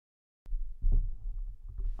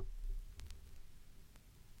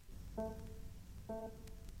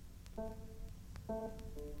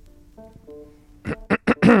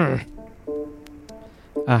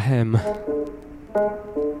Ahem.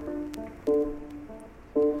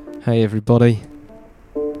 Hey everybody.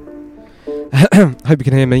 Hope you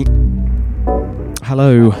can hear me.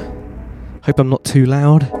 Hello. Hope I'm not too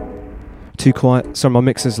loud, too quiet. Sorry, my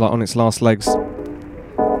mixer's like on its last legs.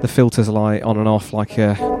 The filters are like on and off, like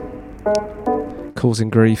causing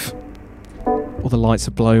grief. All the lights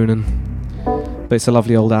are blown, but it's a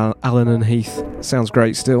lovely old Allen and Heath. Sounds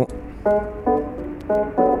great still.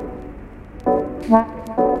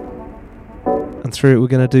 And through it, we're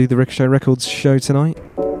going to do the Ricochet Records show tonight.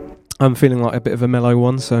 I'm feeling like a bit of a mellow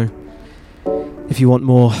one, so if you want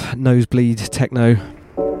more nosebleed techno,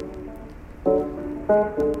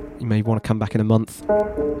 you may want to come back in a month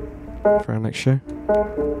for our next show.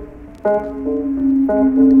 I'm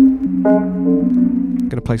going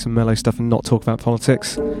to play some mellow stuff and not talk about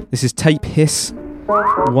politics. This is Tape Hiss,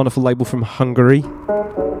 a wonderful label from Hungary.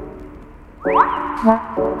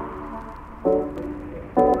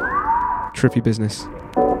 Trippy business.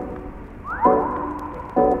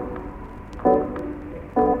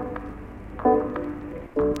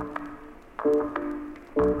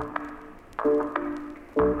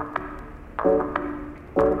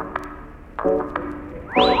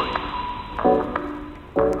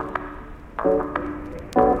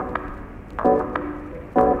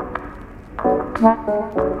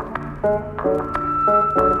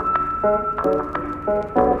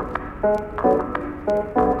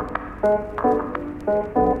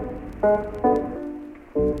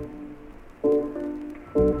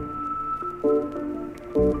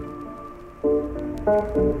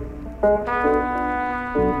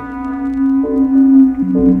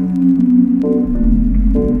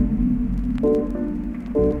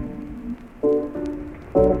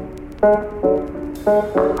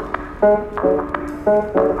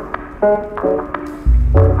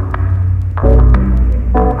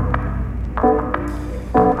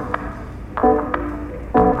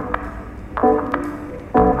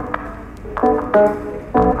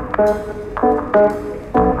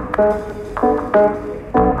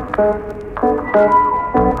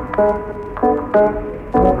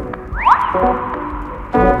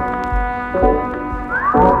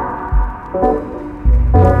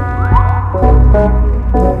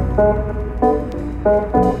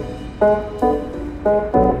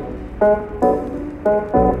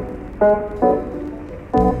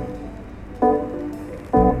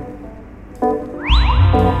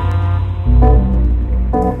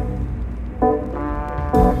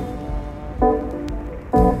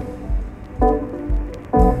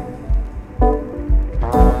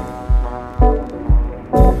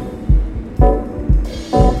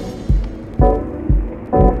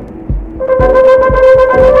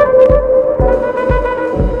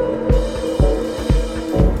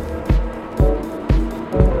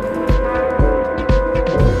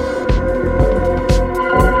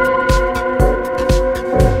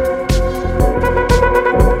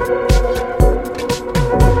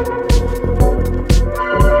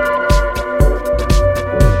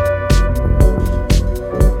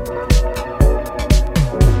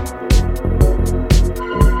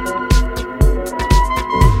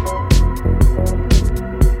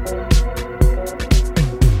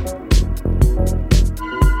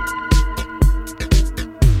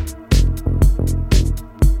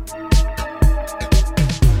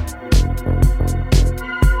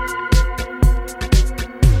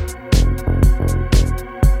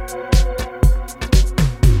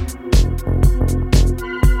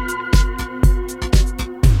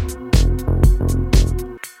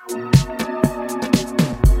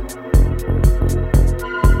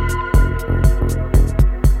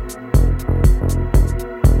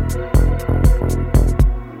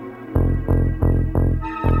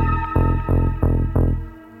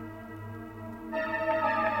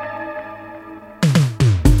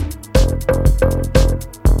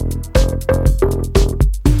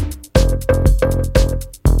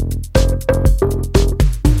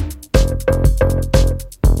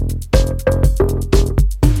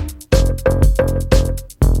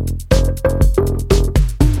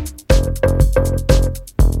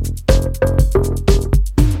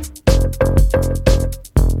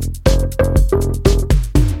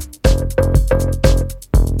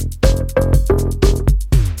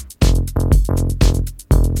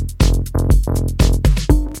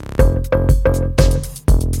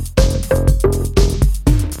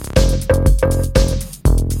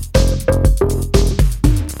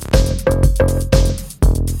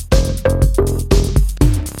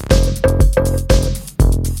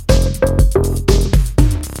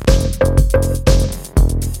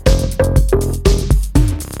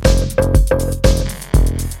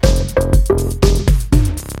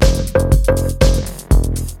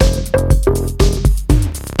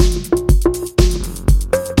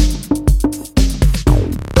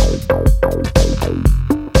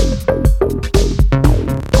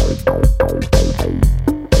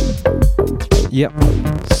 Yep.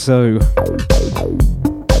 So,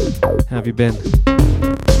 how have you been?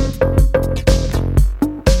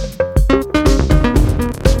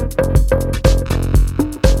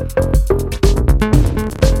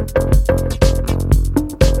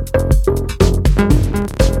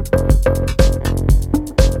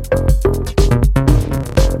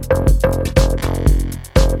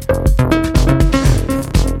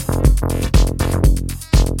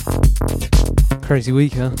 Crazy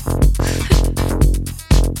week, huh?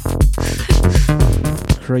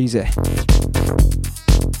 Crazy.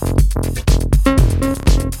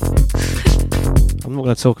 I'm not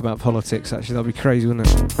going to talk about politics, actually. That'd be crazy, wouldn't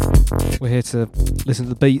it? We're here to listen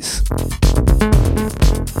to the beats.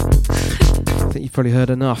 I think you've probably heard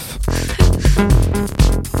enough.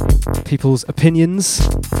 People's opinions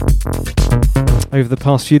over the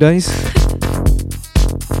past few days.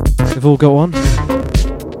 They've all got one.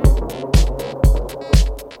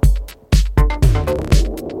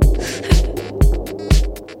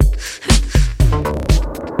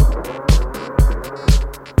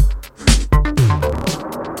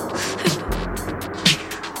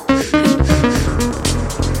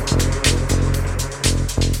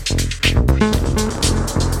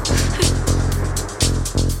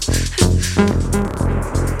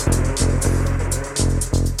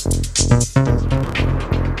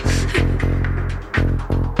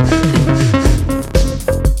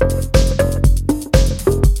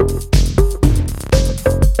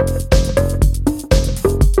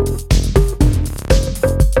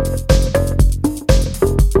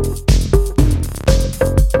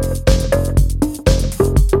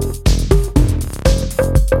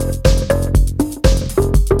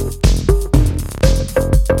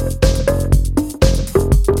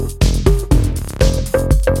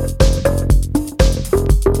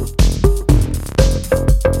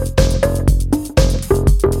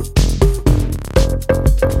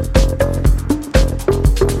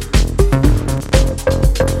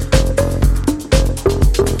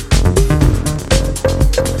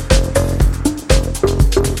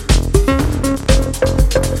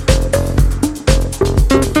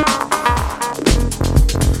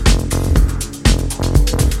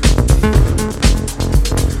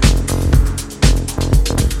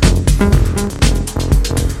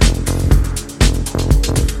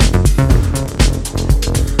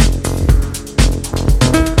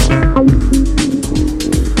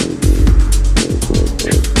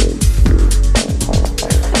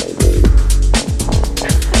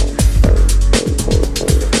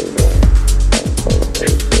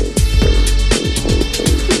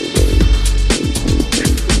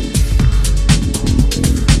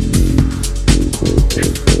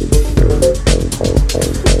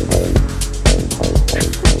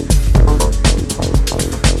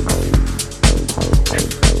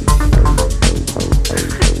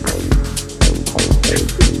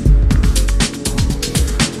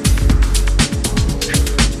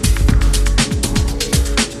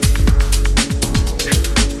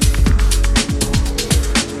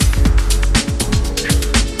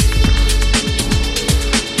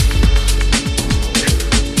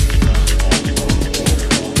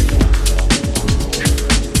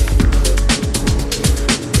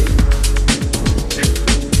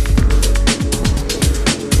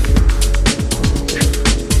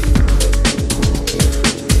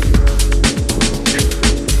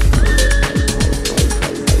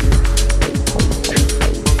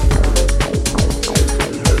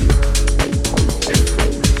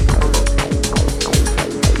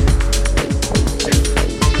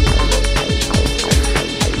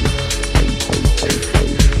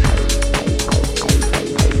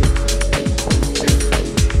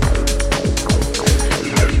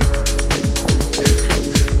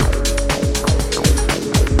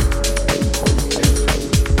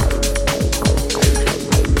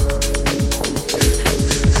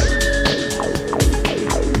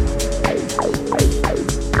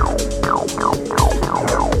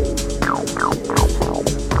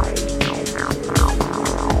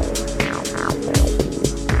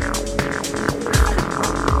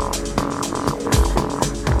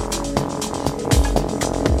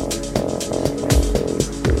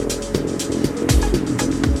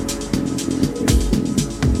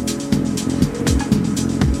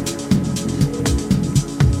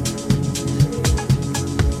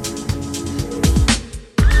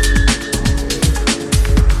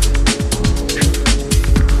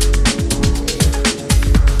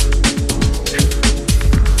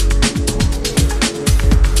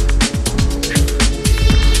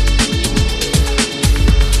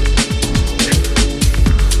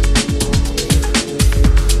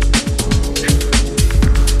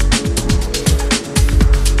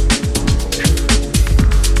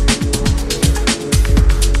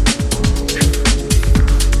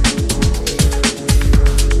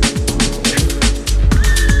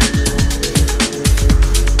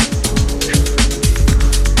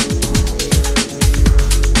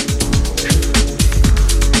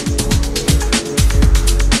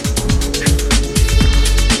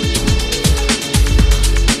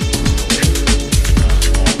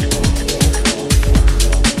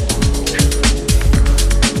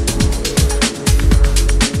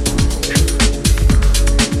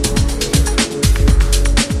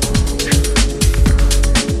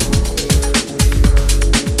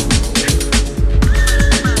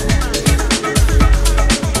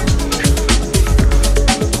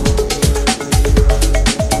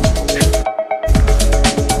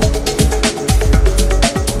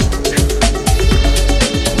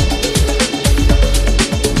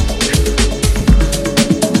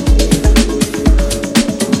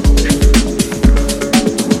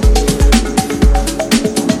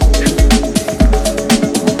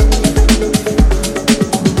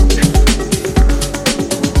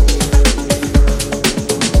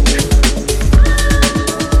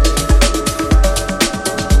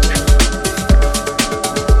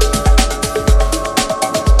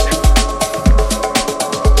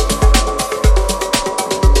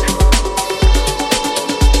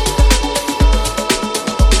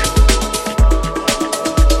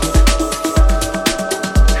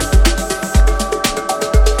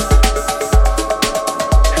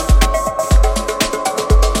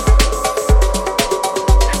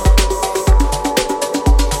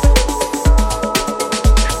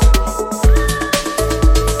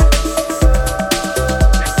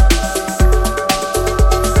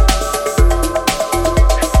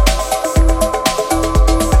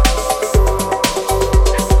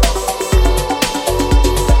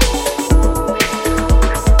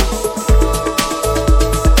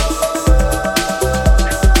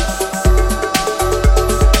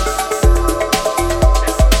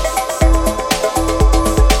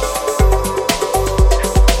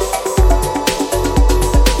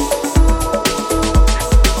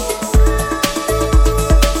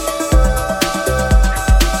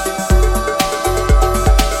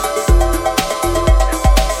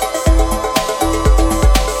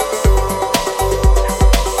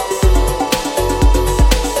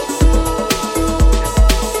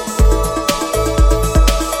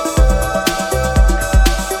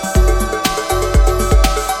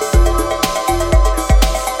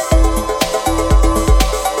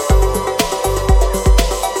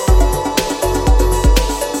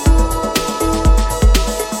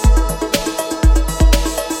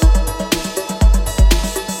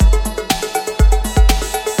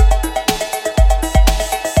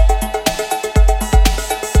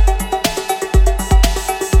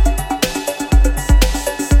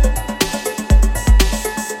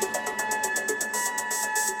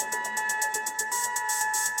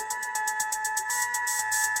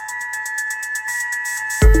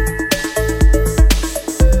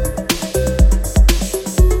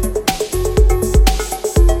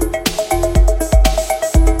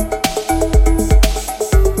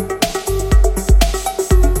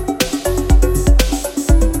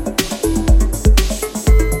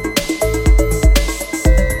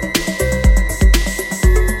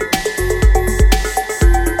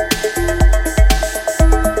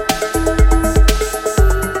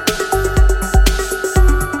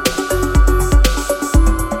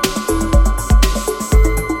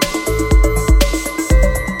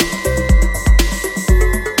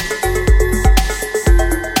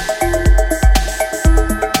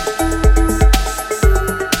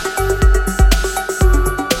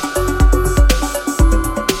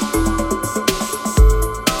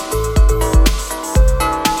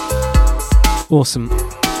 awesome,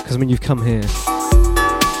 because I mean you've come here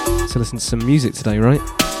to listen to some music today, right?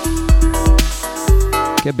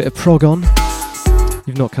 Get a bit of prog on.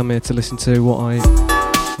 You've not come here to listen to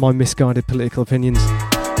my misguided political opinions.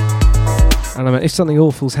 And I mean, if something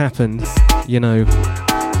awful's happened, you know,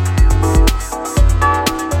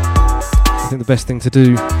 I think the best thing to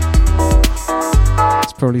do is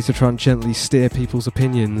probably to try and gently steer people's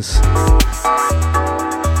opinions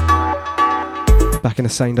back in a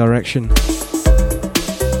sane direction.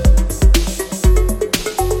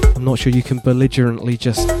 I'm not sure you can belligerently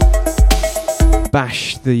just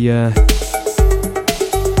bash the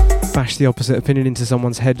opposite opinion into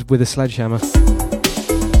someone's head with a sledgehammer.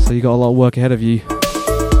 So you got a lot of work ahead of you.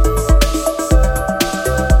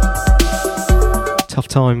 Tough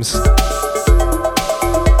times.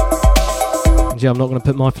 And yeah, I'm not going to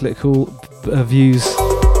put my political views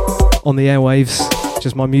on the airwaves,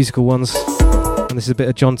 just my musical ones. And this is a bit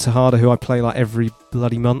of John Tejada, who I play like every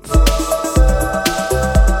bloody month.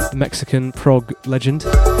 Mexican prog legend.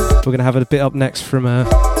 We're going to have a bit up next from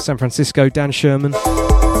San Francisco, Dan Sherman.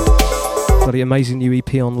 Bloody amazing new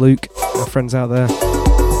EP on Luke, our friends out there.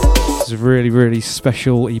 This is a really, really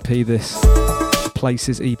special EP, this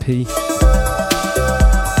Places EP.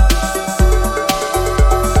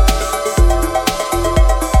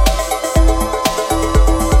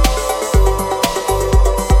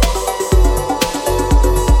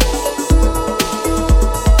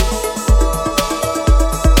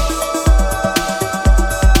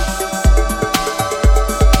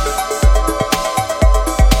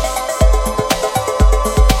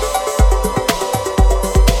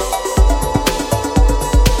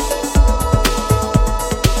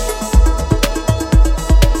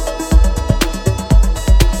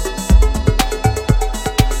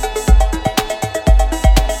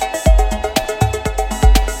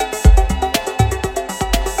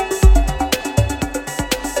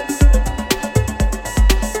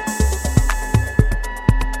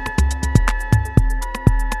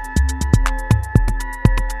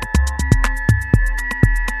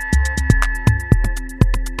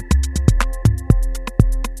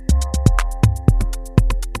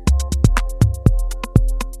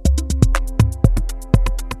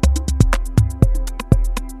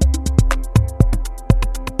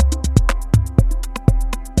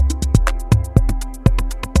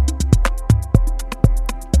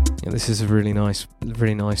 This is a really nice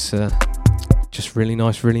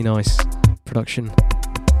production.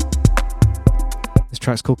 This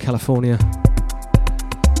track's called California.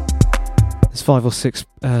 There's 5 or 6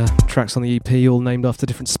 tracks on the EP, all named after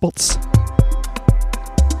different spots.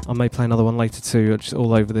 I may play another one later too, just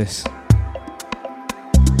all over this.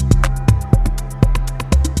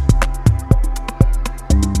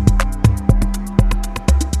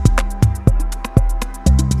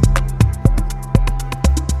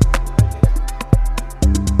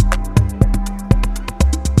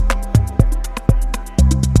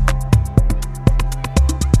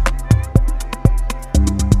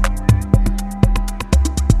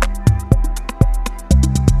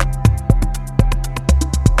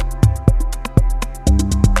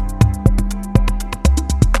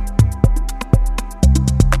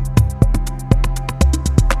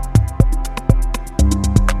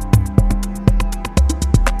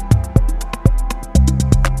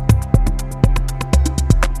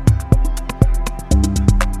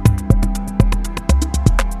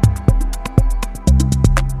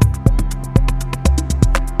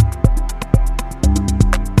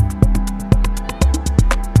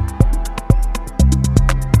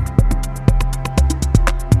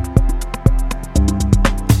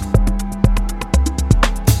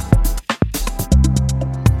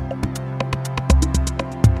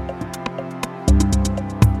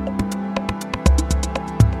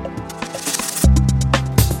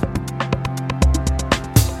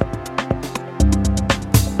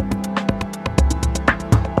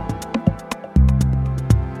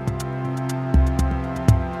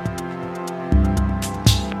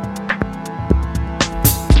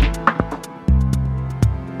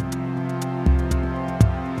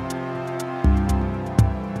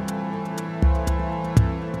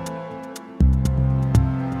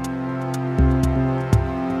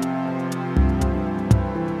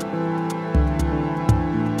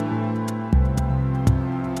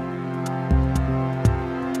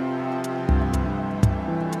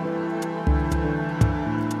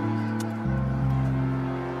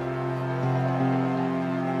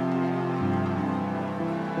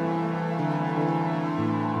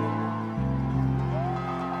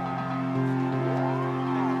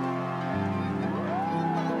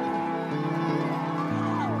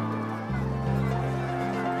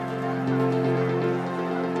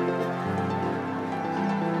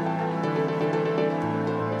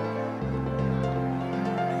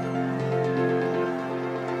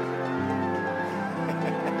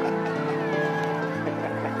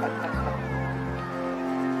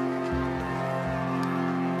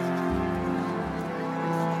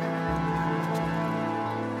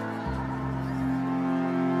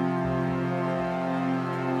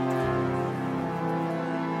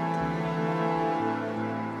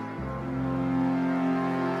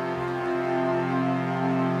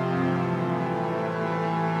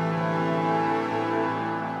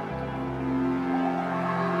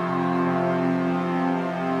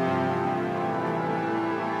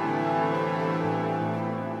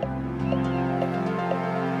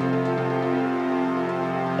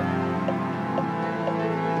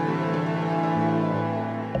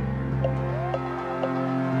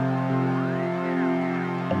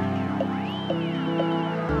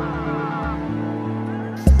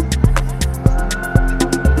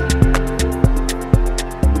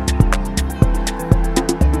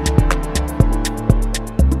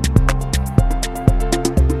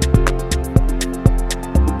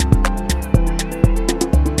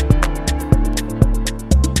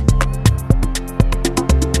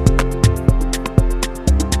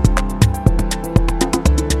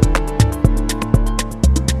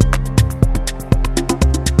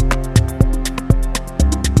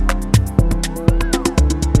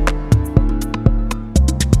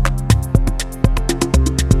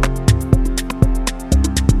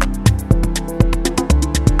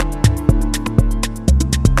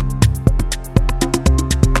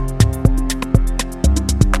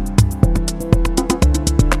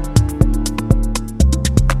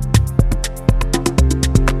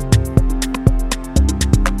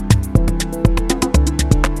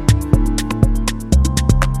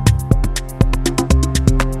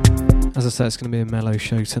 As I said, it's going to be a mellow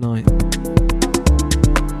show tonight.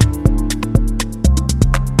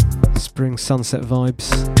 Spring sunset vibes.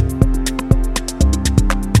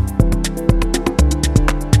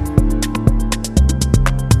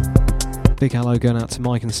 Big hello going out to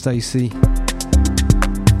Mike and Stacey,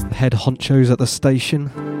 the head honchos at the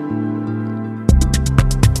station,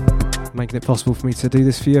 making it possible for me to do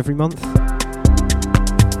this for you every month.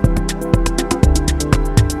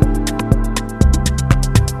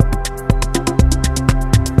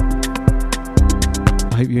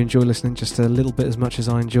 I hope you enjoy listening just a little bit as much as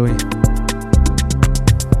I enjoy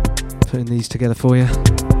putting these together for you.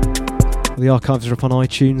 The archives are up on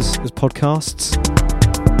iTunes as podcasts.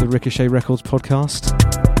 The Ricochet Records podcast.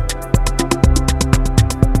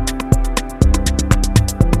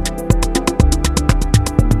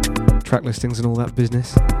 Track listings and all that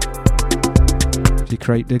business. If you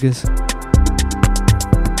crate diggers.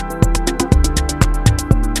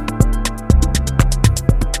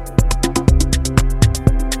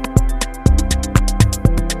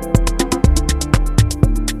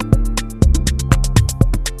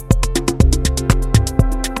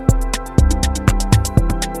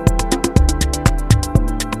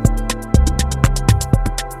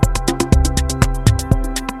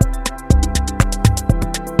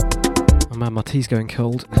 My tea's going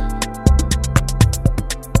cold.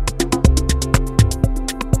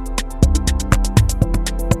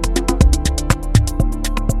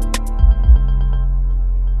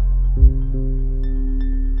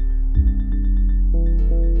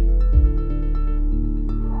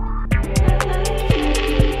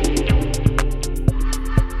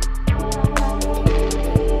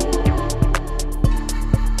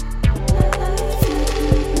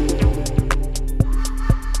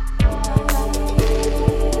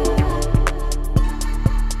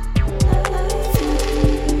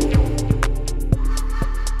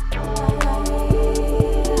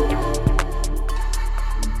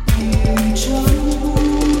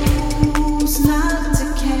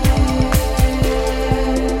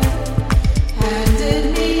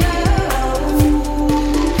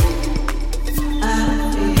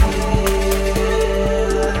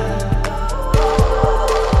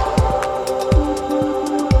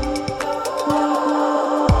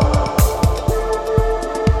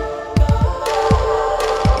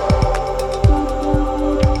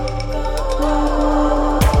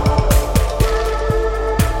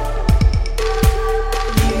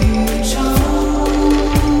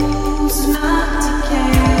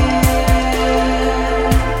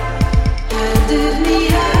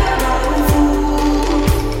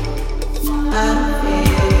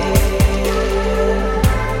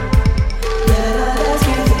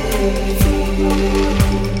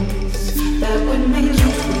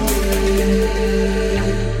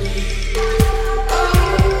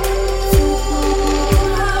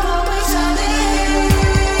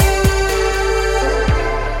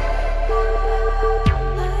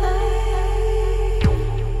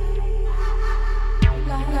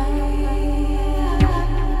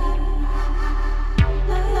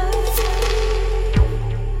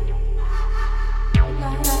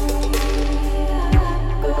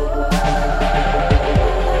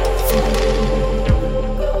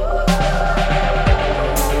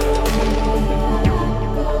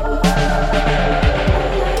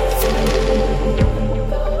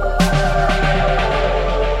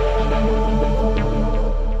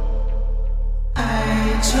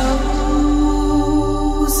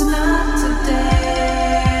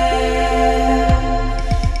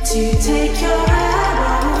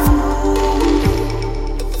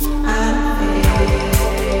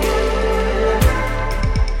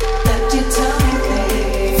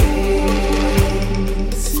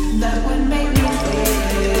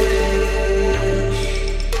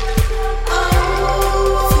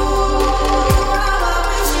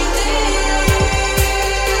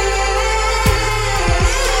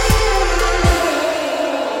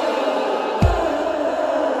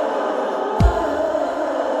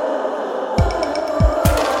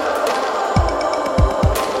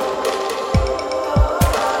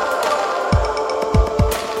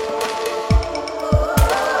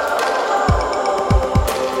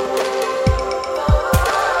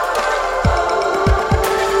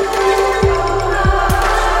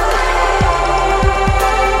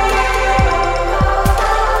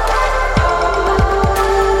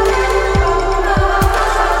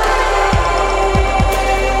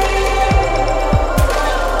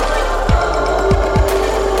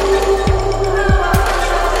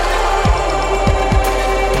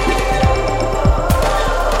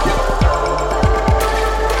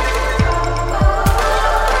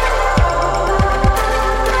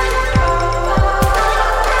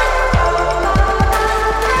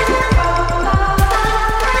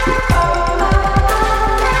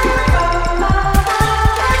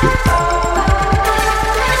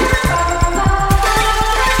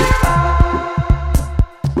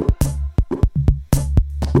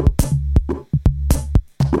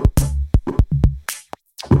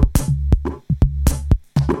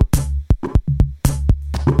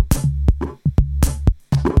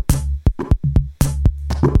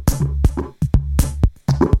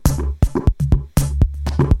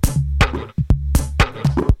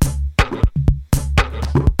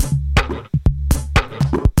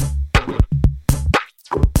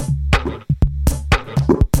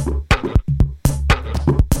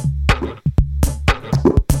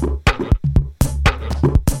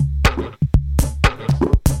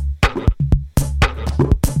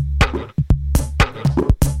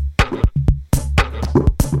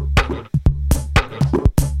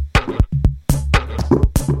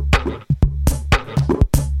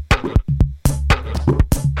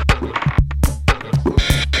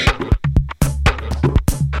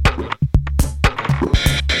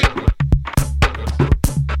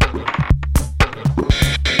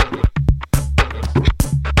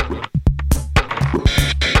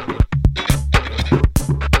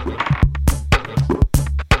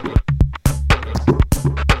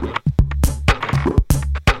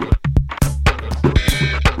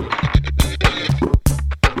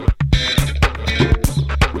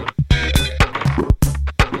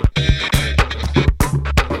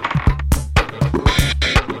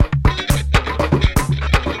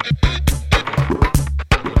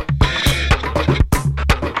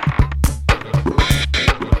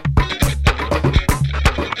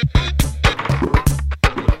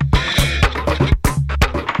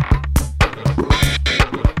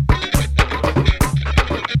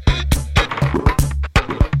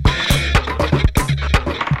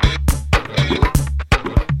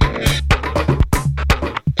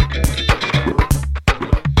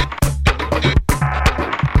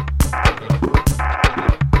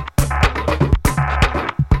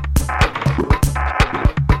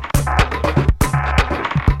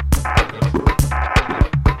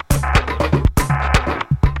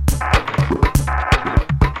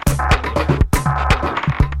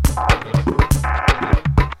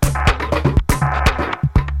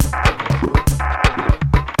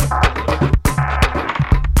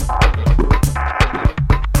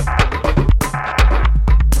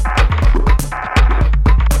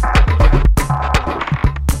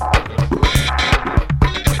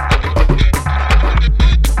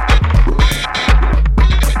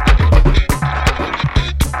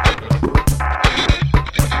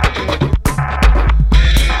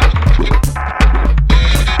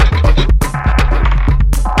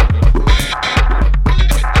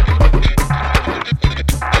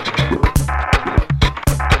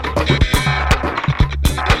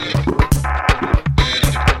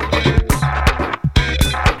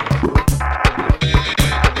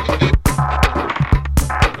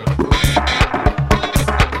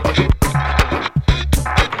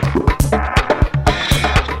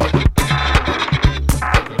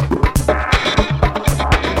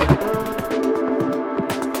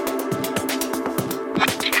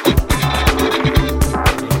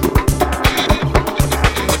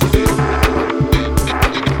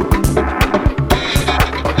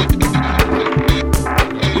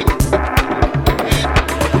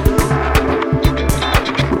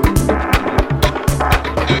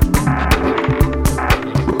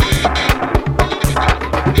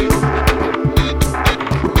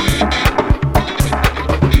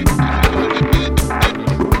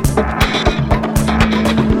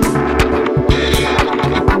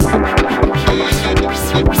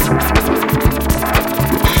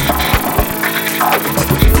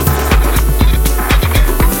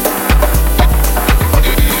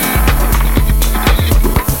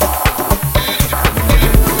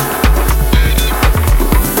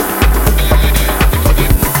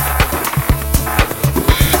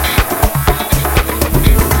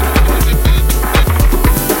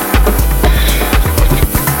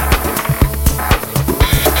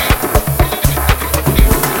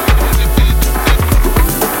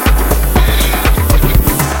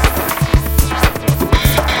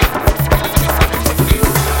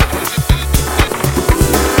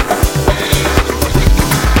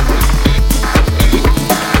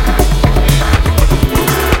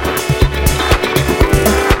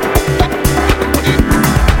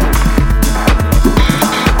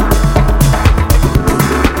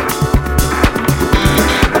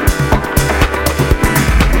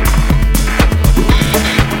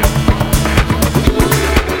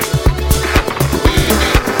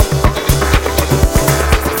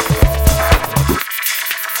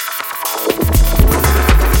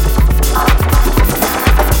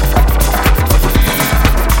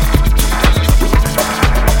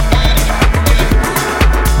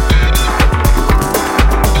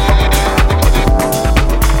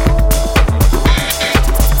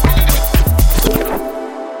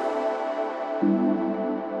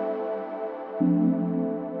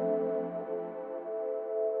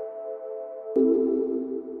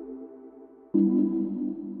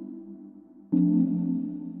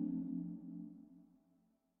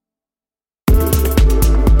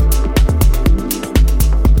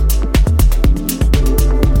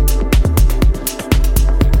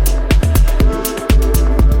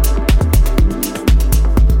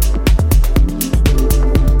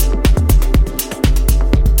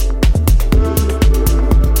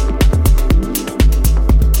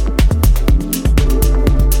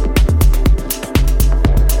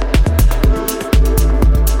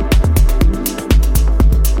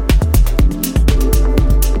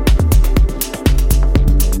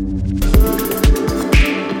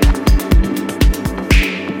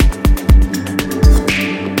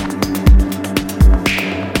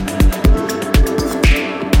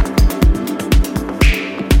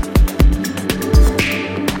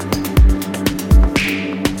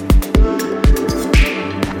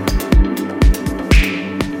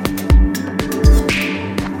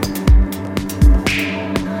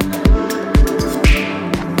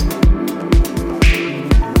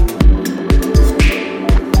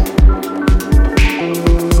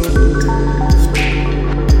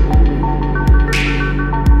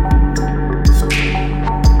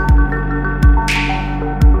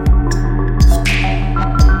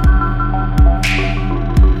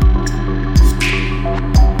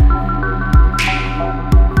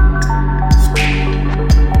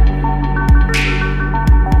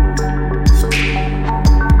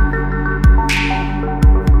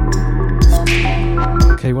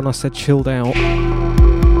 Okay, when I said chilled out,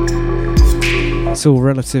 it's all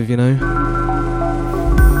relative, you know.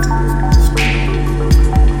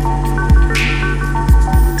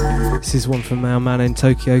 This is one from our man in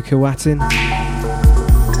Tokyo, Kawatin.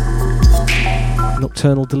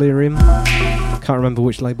 Nocturnal Delirium. Can't remember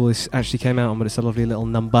which label this actually came out on, but it's a lovely little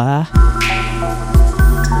number.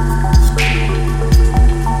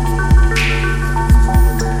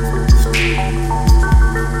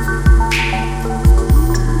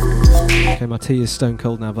 Okay, my tea is stone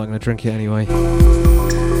cold now, but I'm going to drink it anyway.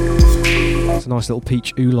 It's a nice little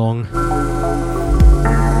peach oolong.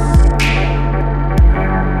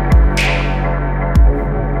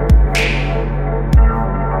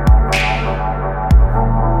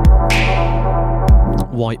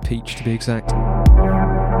 White peach to be exact.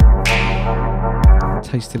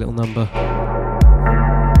 Tasty little number.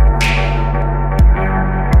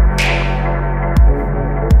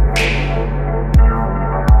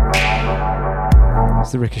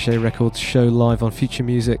 It's the Ricochet Records show live on Future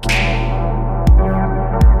Music.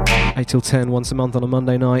 8 till 10 once a month on a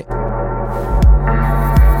Monday night.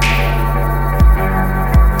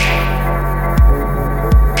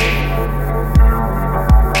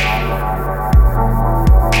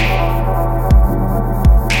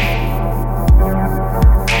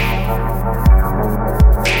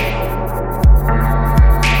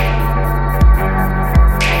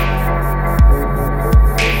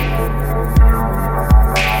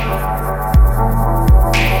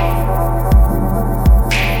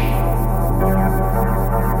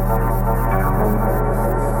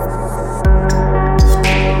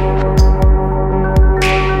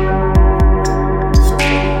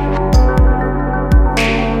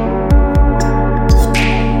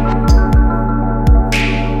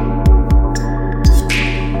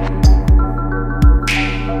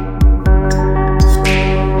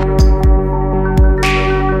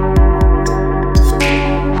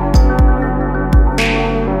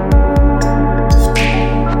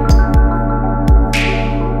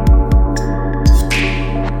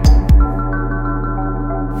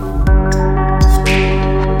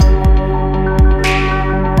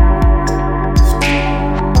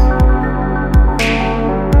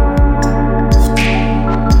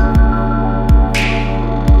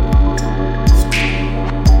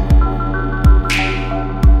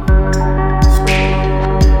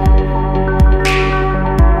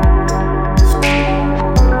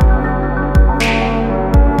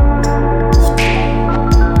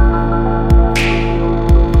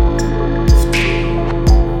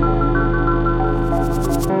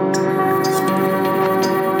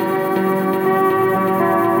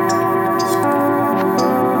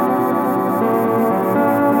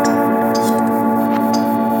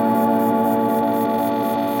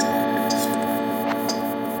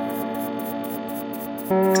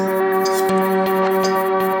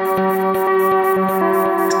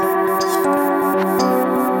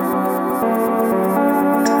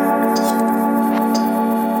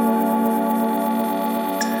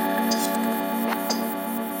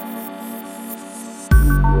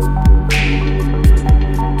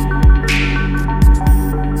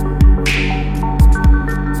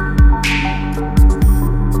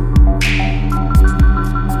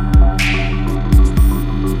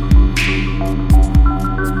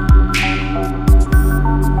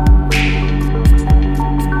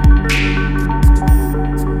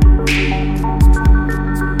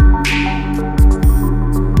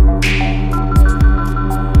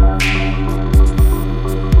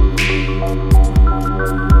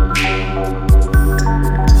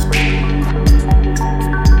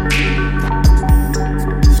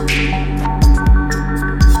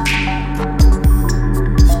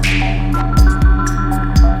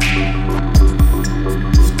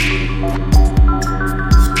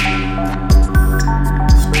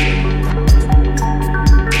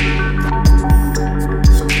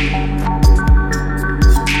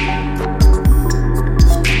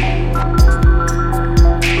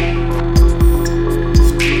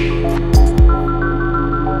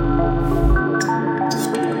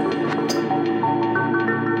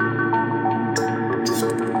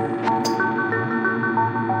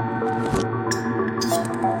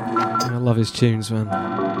 Love his tunes, man.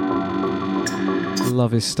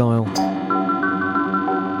 Love his style.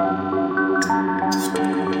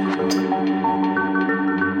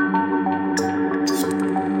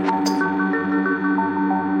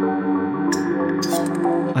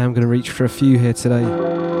 I am going to reach for a few here today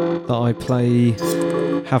that I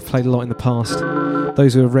have played a lot in the past.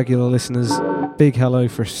 Those who are regular listeners, big hello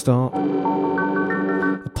for a start.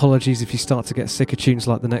 Apologies if you start to get sick of tunes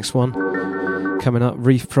like the next one. Coming up,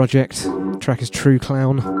 Reef Project, track is True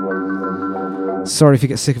Clown. Sorry if you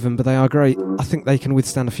get sick of them, but they are great. I think they can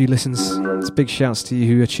withstand a few listens. It's big shouts to you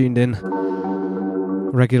who are tuned in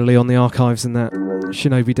regularly on the archives and that.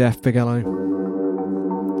 Shinobi Def, big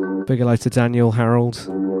hello. Big hello to Daniel, Harold.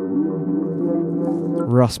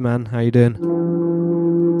 Russ, man, how you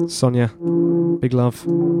doing? Sonia, big love.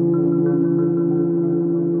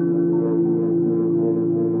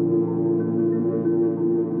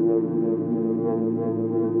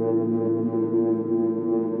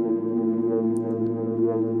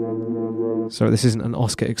 So this isn't an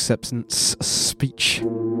Oscar acceptance speech.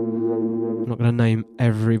 I'm not going to name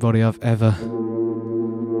everybody I've ever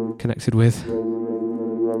connected with.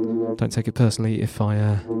 Don't take it personally if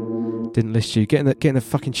I didn't list you. Get in the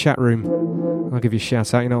fucking chat room. I'll give you a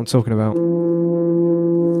shout out. You know what I'm talking about.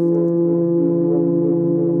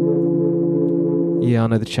 Yeah, I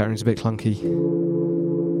know the chat room's a bit clunky.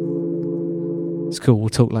 It's cool. We'll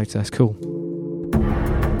talk later. It's cool.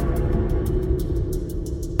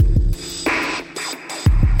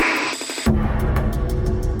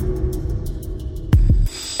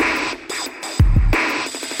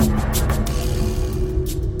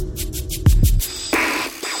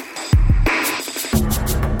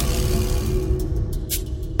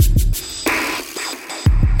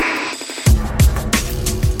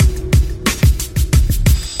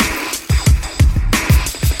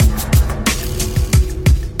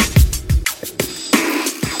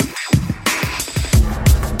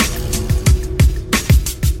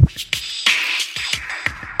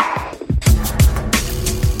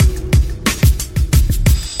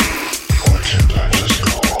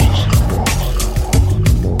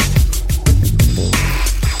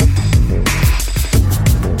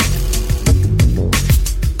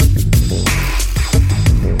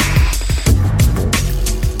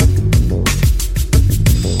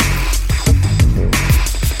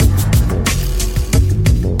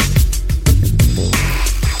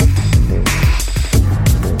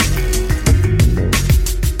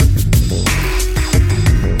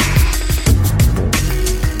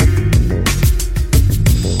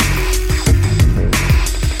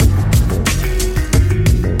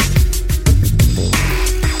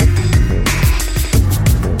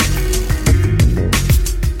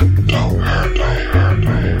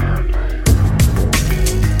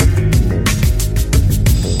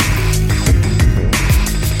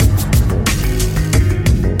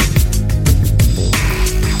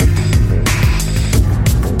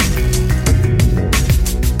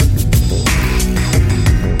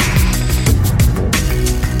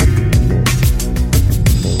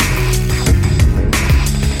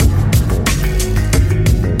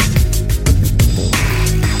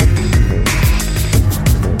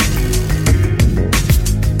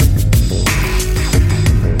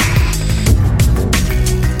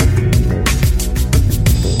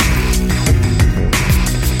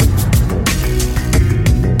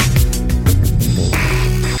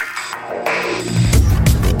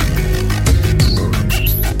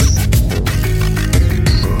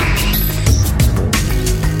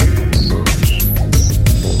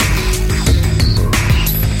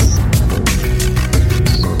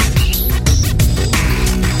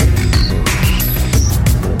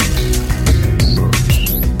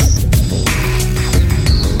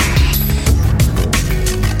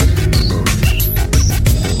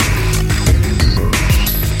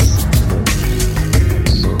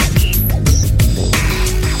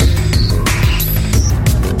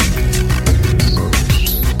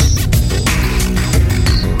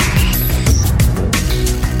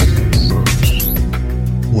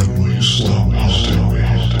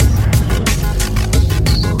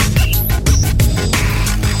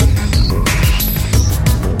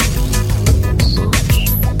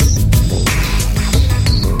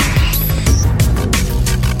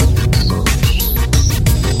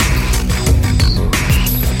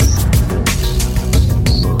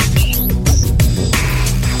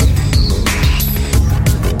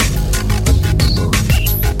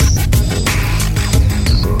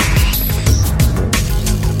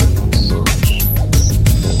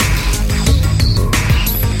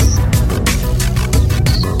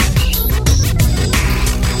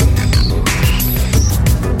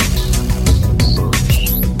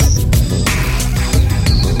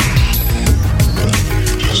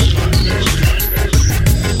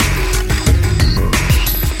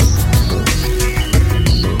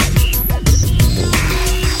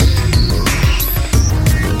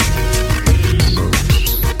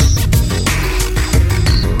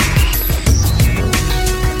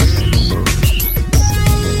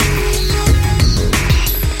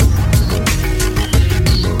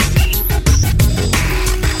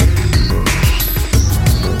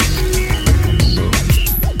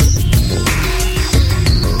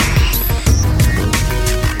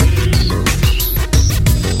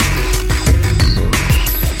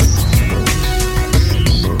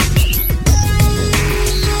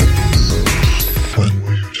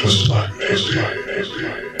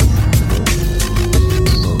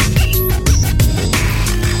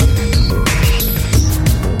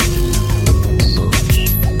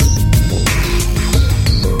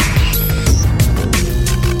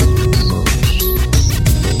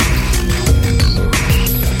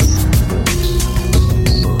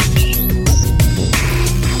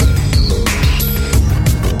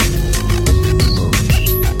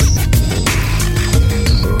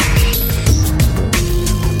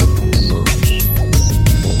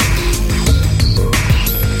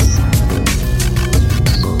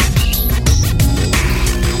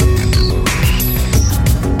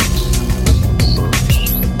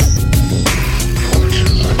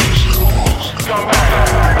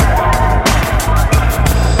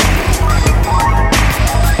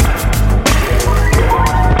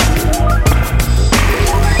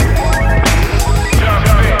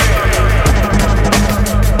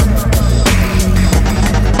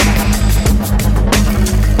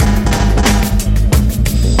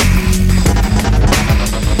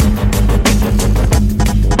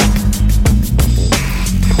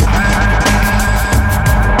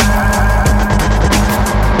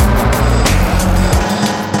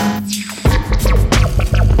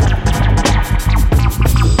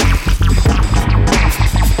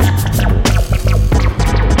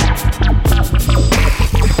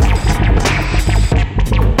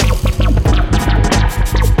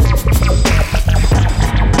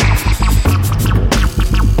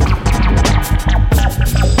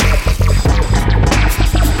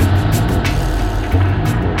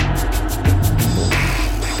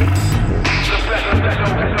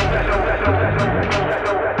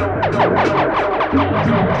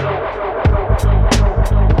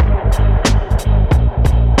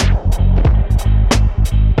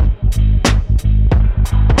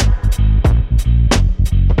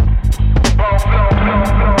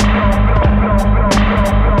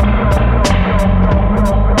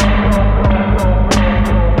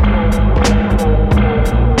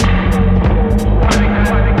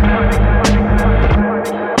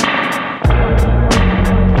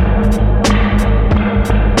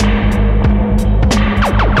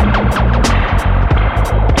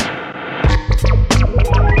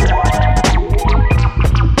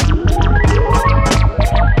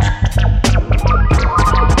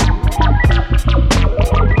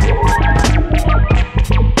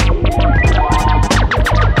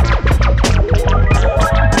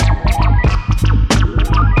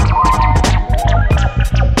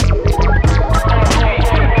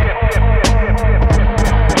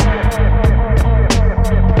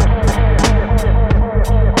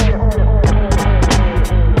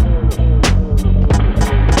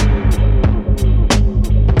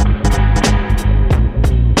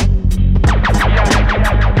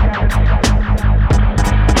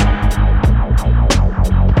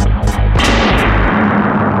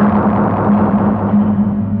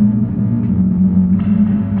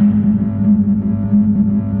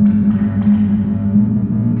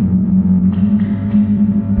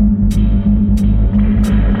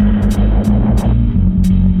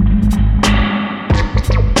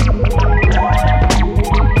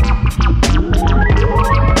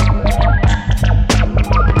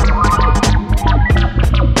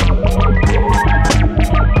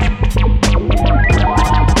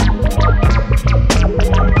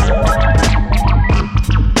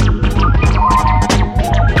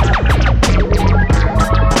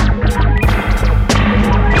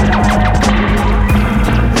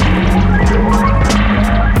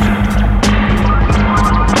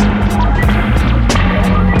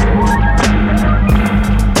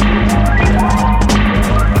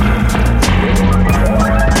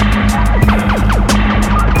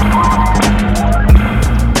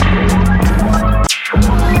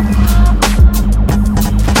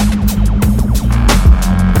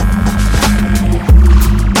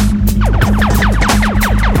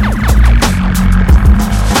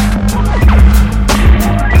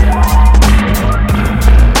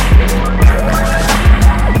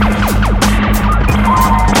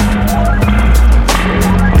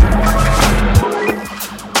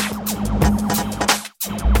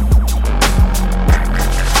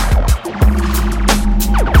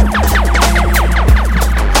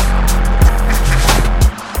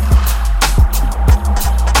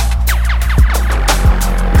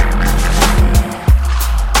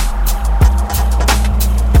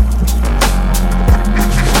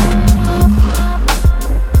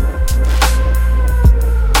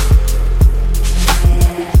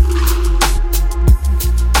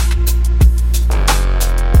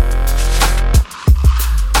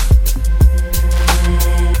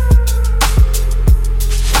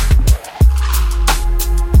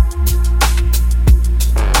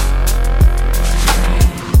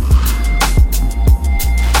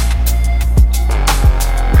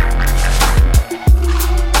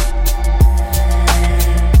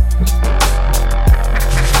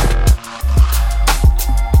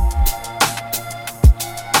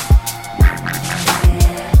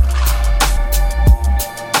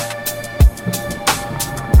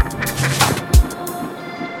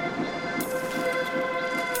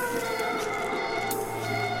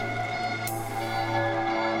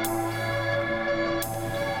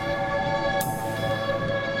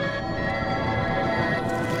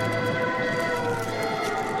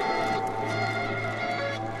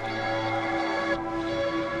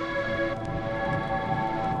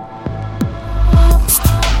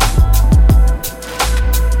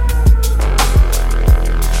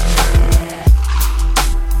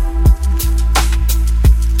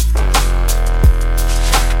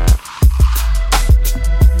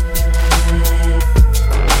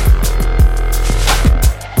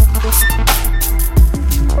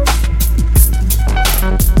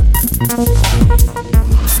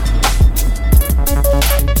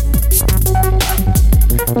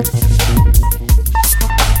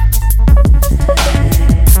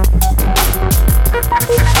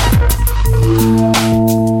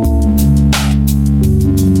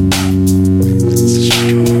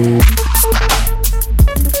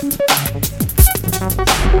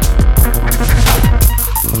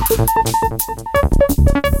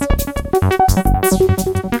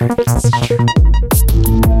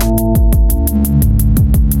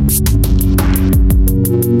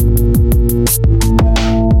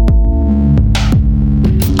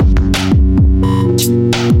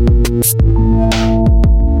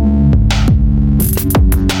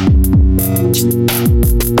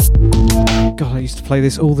 play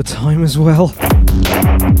this all the time as well.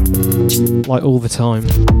 Like all the time.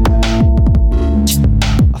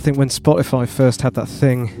 I think when Spotify first had that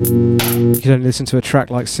thing, you could only listen to a track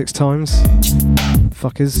like 6 times.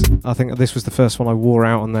 Fuckers. I think this was the first one I wore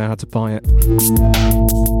out on there, I had to buy it.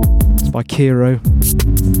 It's by Kiro.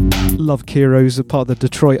 Love Kiro's, a part of the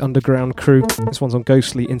Detroit underground crew. This one's on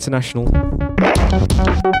Ghostly International.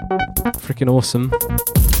 Freaking awesome.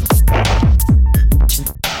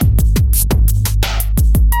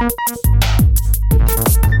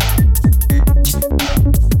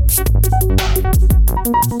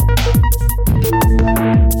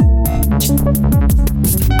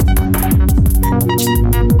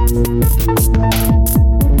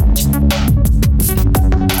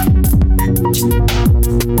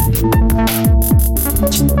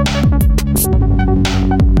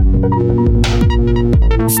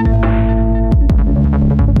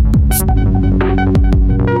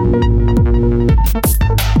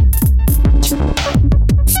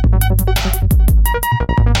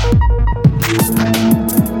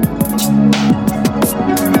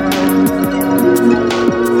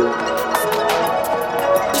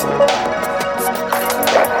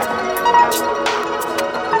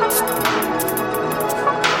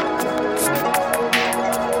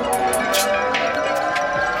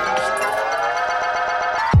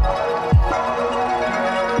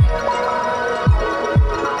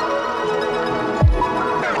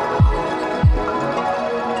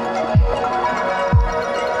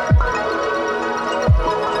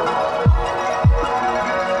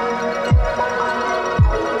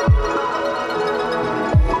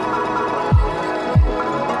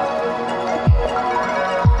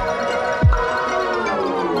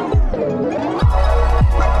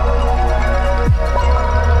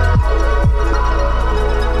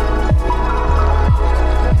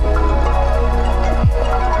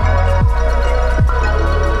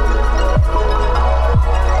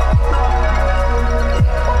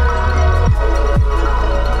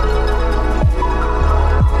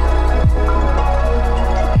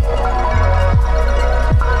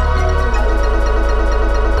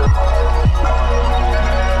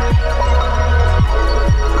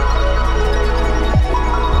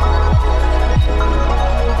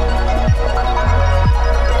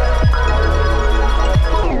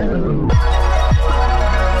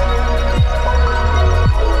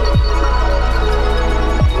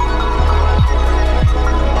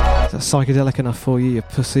 Psychedelic enough for you, you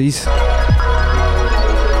pussies.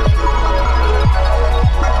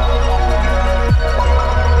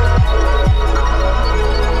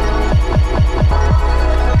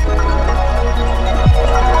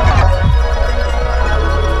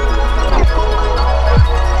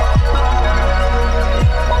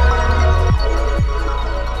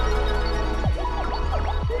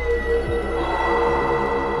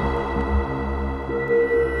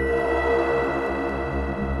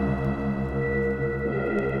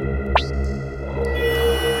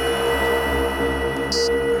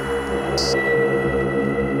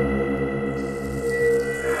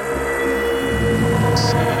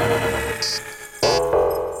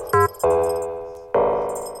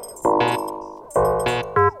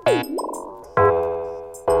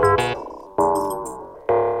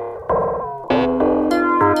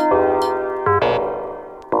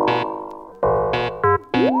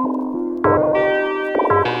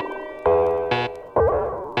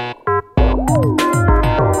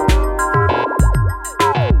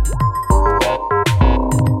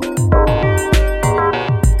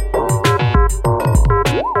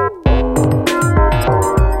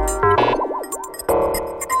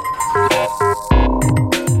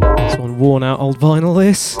 Worn out old vinyl,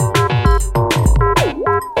 this.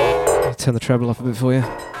 Turn the treble up a bit for you.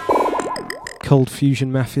 Cold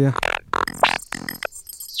Fusion Mafia.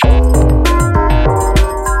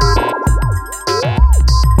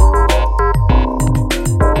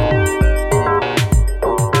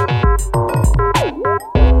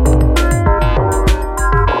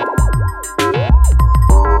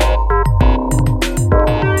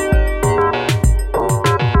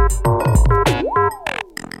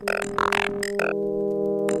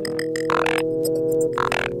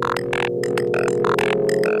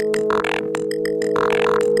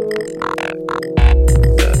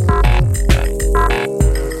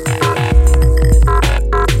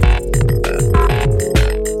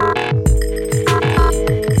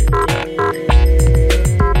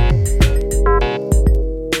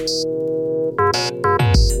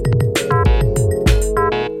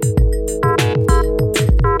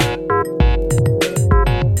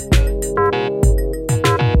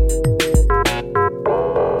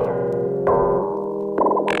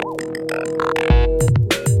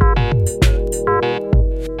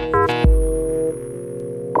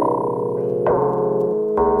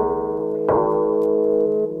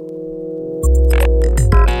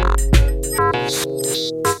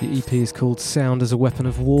 EP is called Sound as a Weapon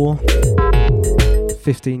of War.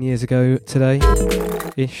 15 years ago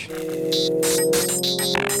today-ish.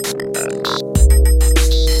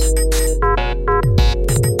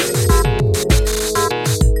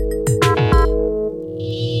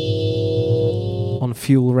 On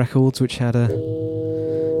Fuel Records, which had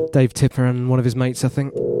Dave Tipper and one of his mates, I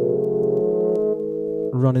think,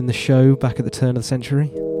 running the show back at the turn of the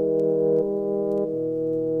century.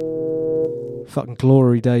 Fucking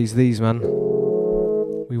glory days these, man.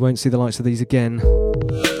 We won't see the likes of these again.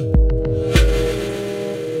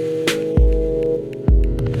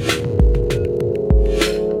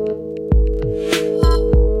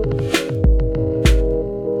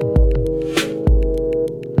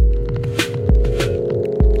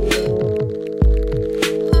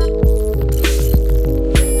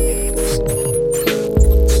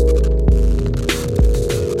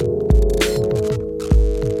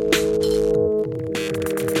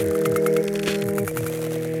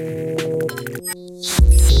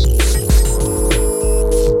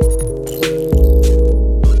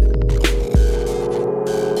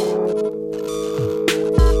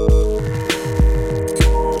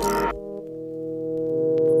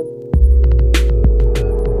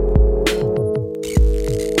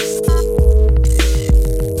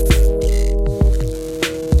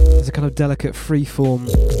 Delicate freeform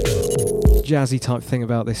jazzy type thing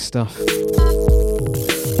about this stuff.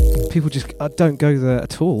 People just don't go there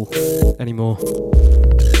at all anymore.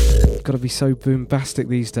 Got to be so boombastic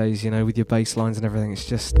these days, you know, with your bass lines and everything. It's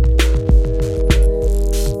just,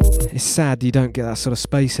 it's sad you don't get that sort of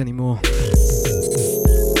space anymore,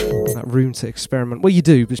 that room to experiment. Well, you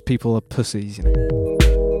do, because people are pussies, you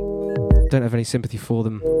know. Don't have any sympathy for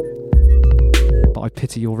them, but I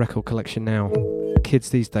pity your record collection now.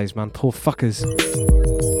 Kids these days, man, poor fuckers.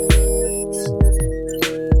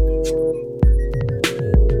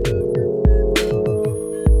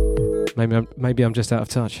 Maybe I'm just out of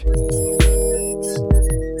touch.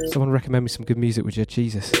 Someone recommend me some good music, would you?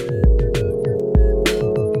 Jesus.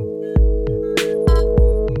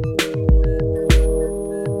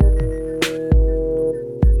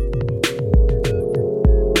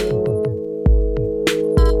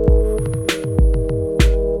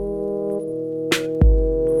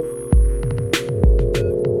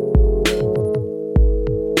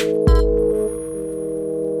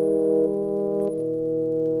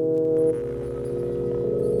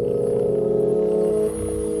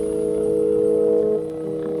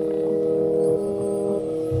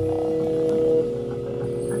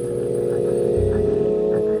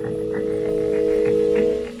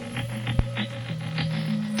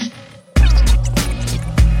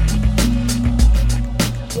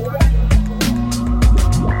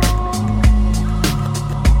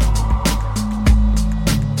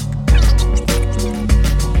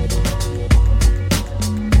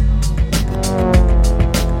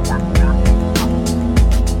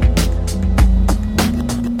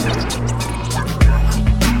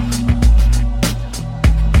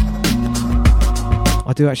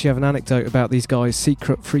 I do actually have an anecdote about these guys,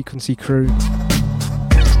 Secret Frequency Crew.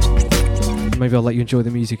 Maybe I'll let you enjoy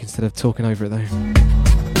the music instead of talking over it though.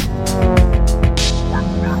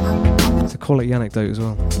 It's a quality anecdote as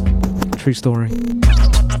well. True story.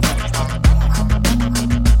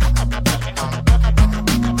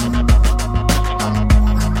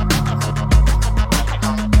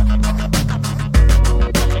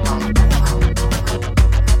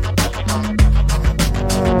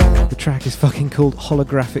 Track is fucking called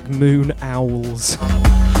Holographic Moon Owls.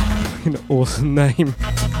 An awesome name.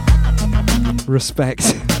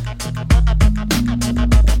 Respect.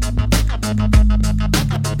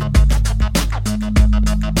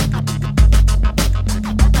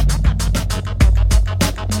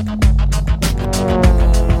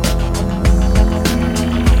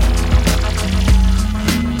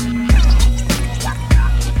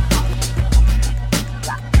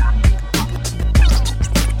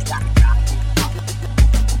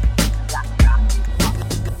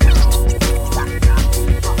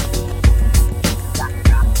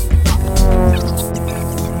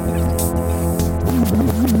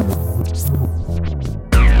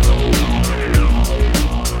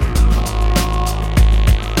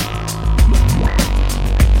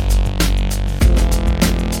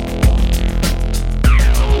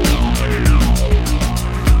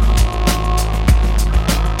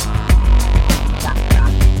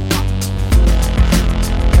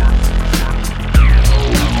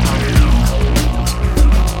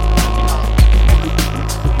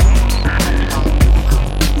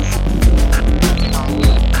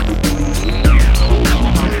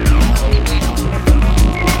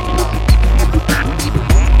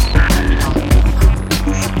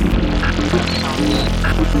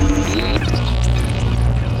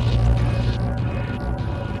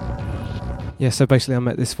 Yeah, so basically I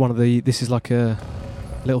met this is like a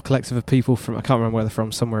little collective of people from, I can't remember where they're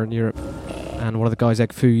from, somewhere in Europe. And one of the guys,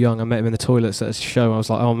 Egg Foo Young, I met him in the toilets at a show. I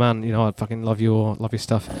was like, oh man, you know, I fucking love your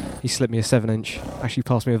stuff. He slipped me a 7-inch, actually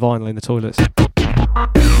passed me a vinyl in the toilets.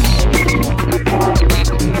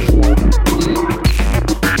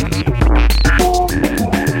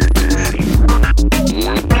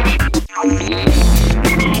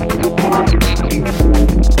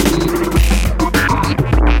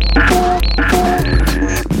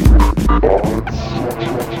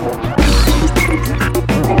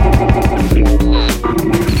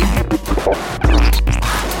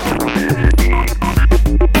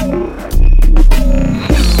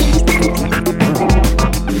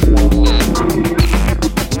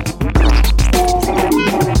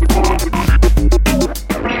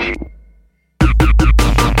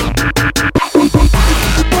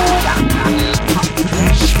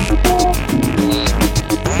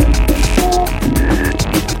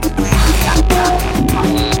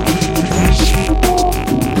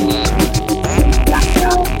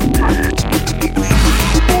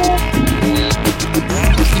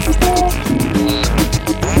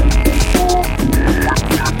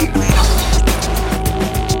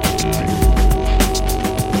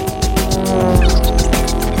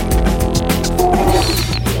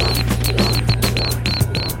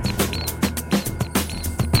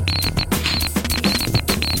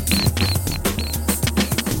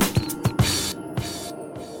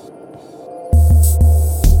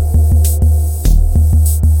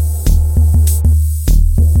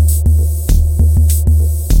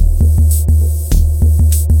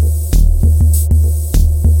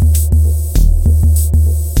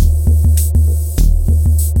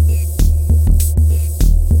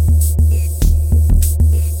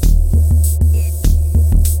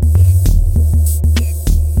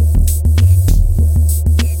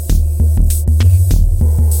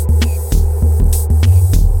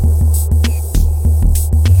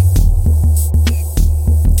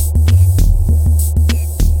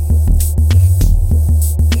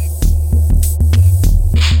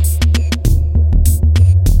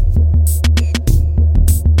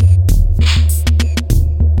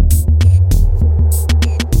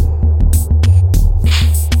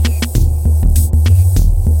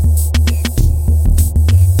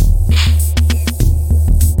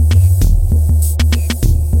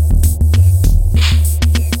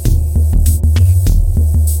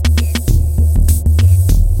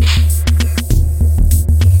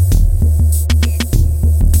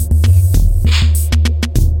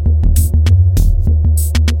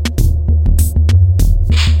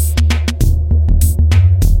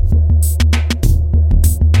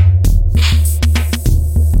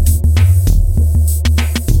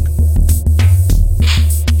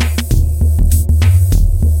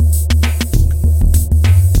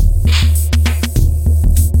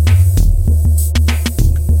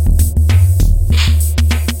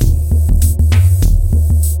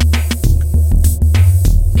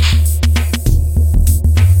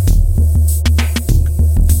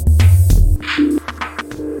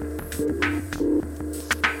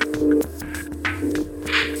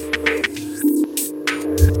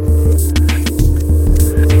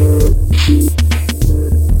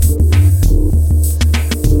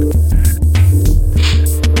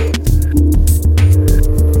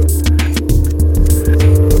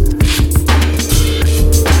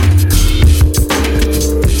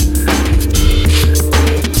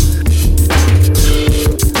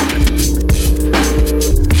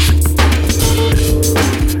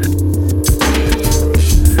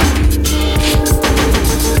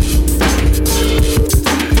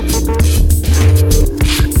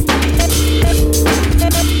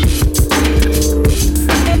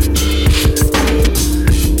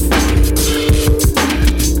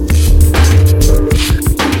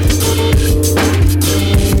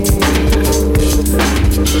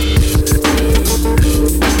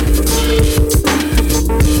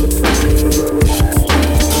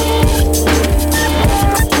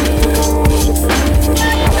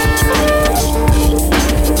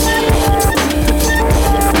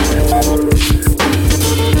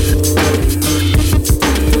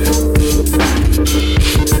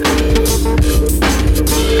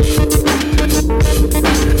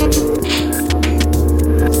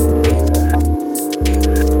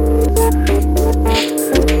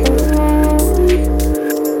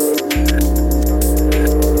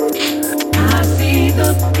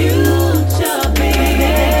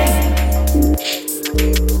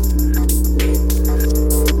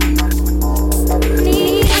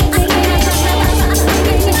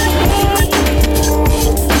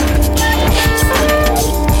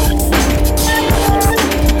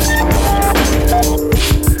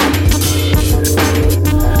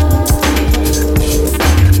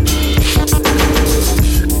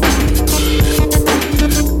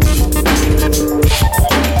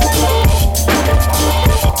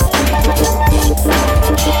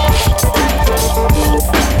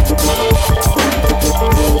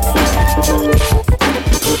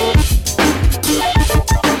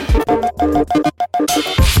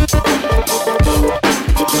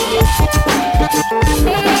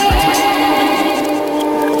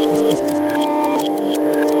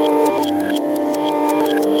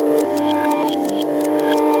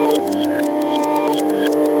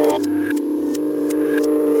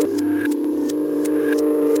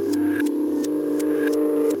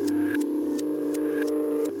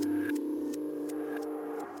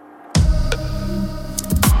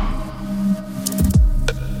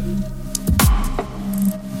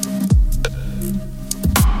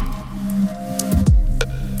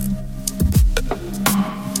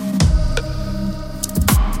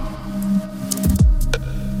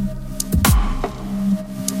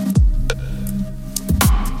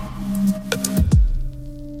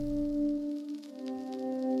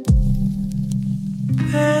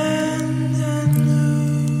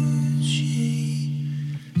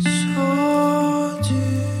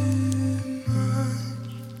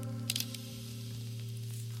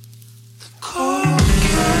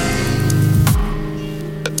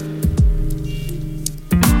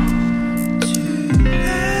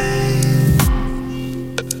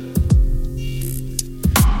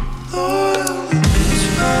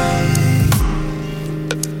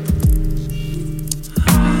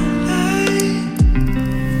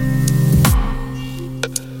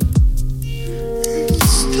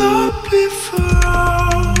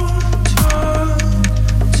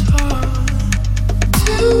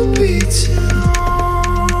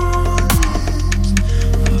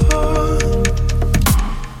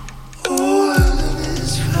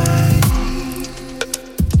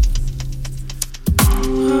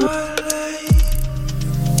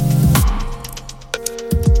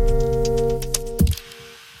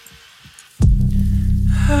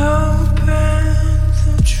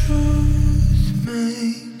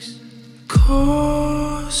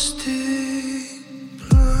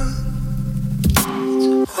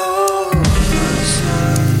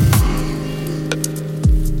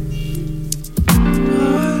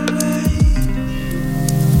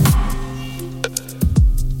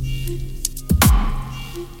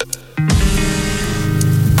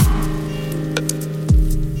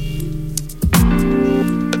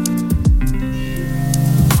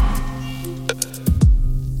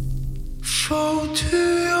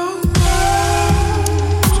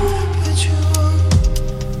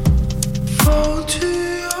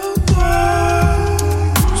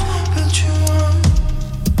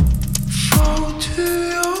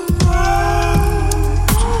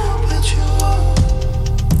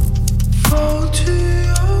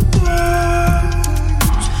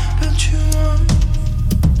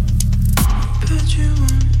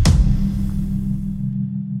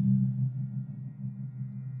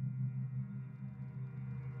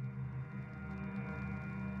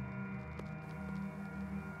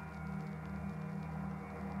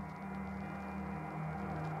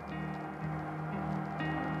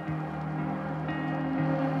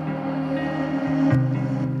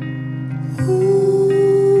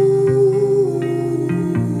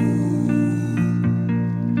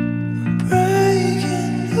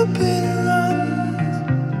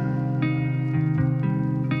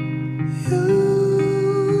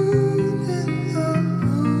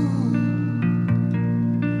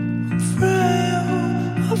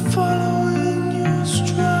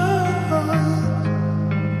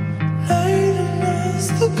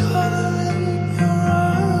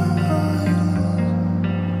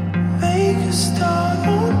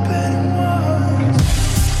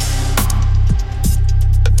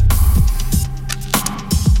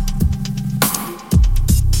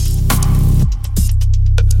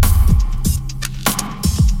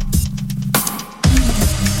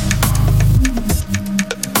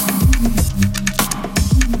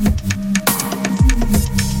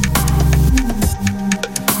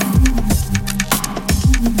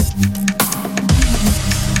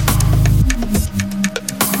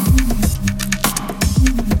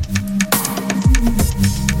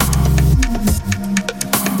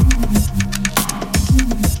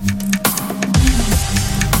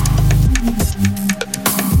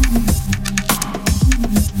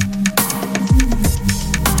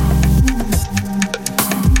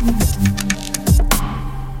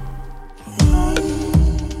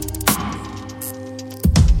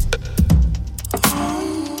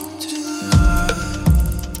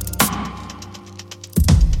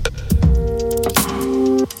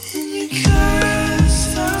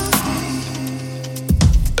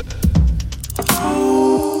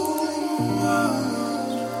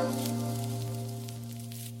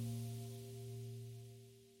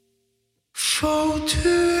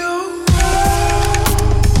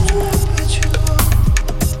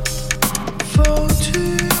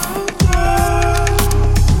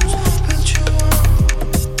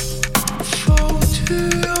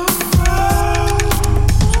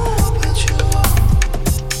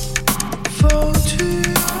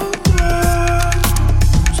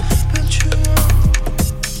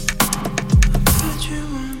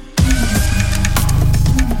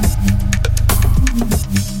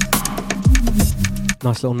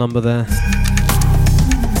 Nice little number there.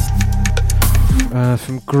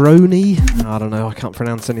 From Groany. I don't know, I can't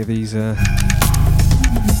pronounce any of these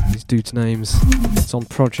dudes' names. It's on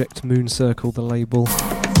Project Moon Circle, the label.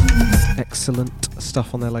 Excellent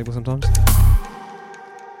stuff on their label sometimes.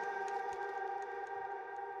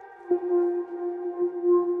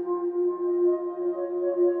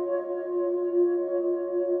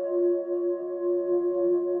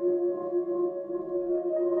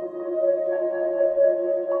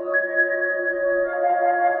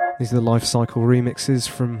 These are the Life Cycle remixes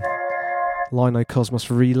from Lino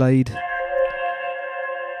Cosmos Relayed.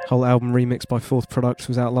 Whole album remix by Fourth Product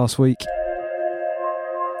was out last week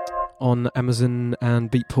on Amazon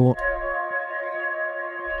and Beatport,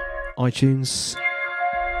 iTunes.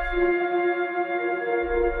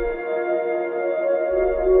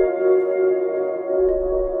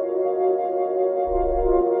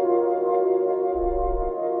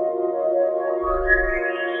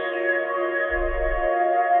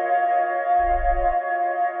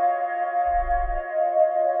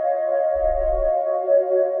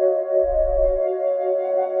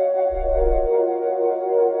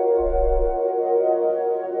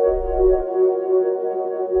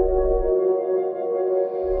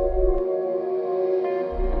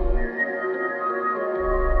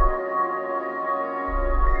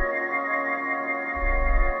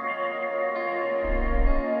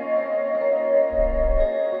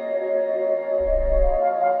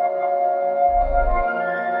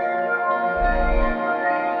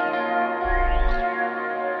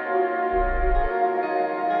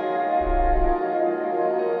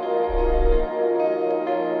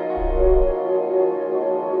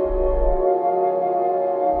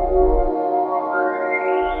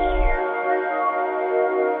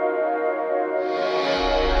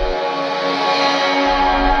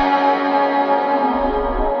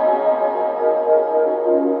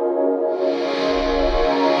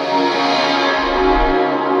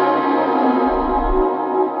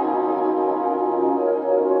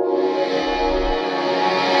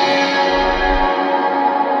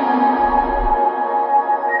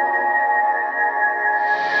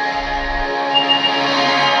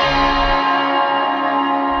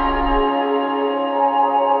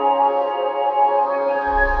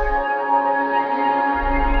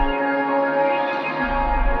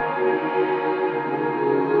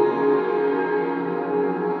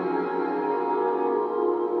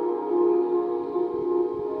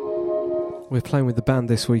 We're playing with the band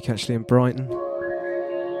this week actually in Brighton.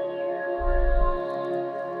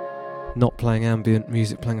 Not playing ambient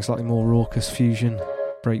music, playing slightly more raucous fusion,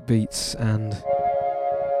 break beats and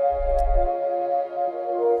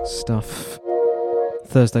stuff.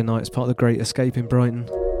 Thursday night as part of the Great Escape in Brighton.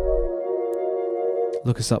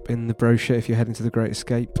 Look us up in the brochure if you're heading to the Great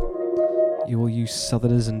Escape. You all you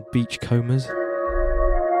southerners and beachcombers.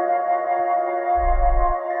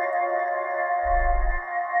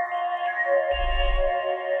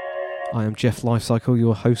 I am Jeff Lifecycle,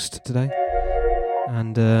 your host today,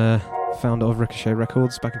 and founder of Ricochet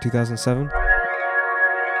Records back in 2007.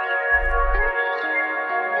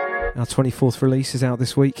 Our 24th release is out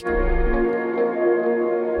this week.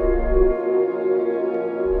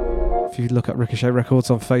 If you look up Ricochet Records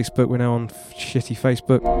on Facebook, we're now on shitty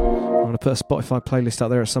Facebook. I'm going to put a Spotify playlist out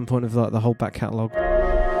there at some point of like the whole back catalogue,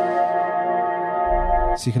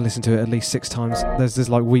 so you can listen to it at least 6 times. There's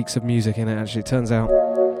like weeks of music in it actually. It turns out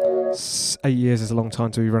 8 years is a long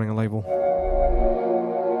time to be running a label.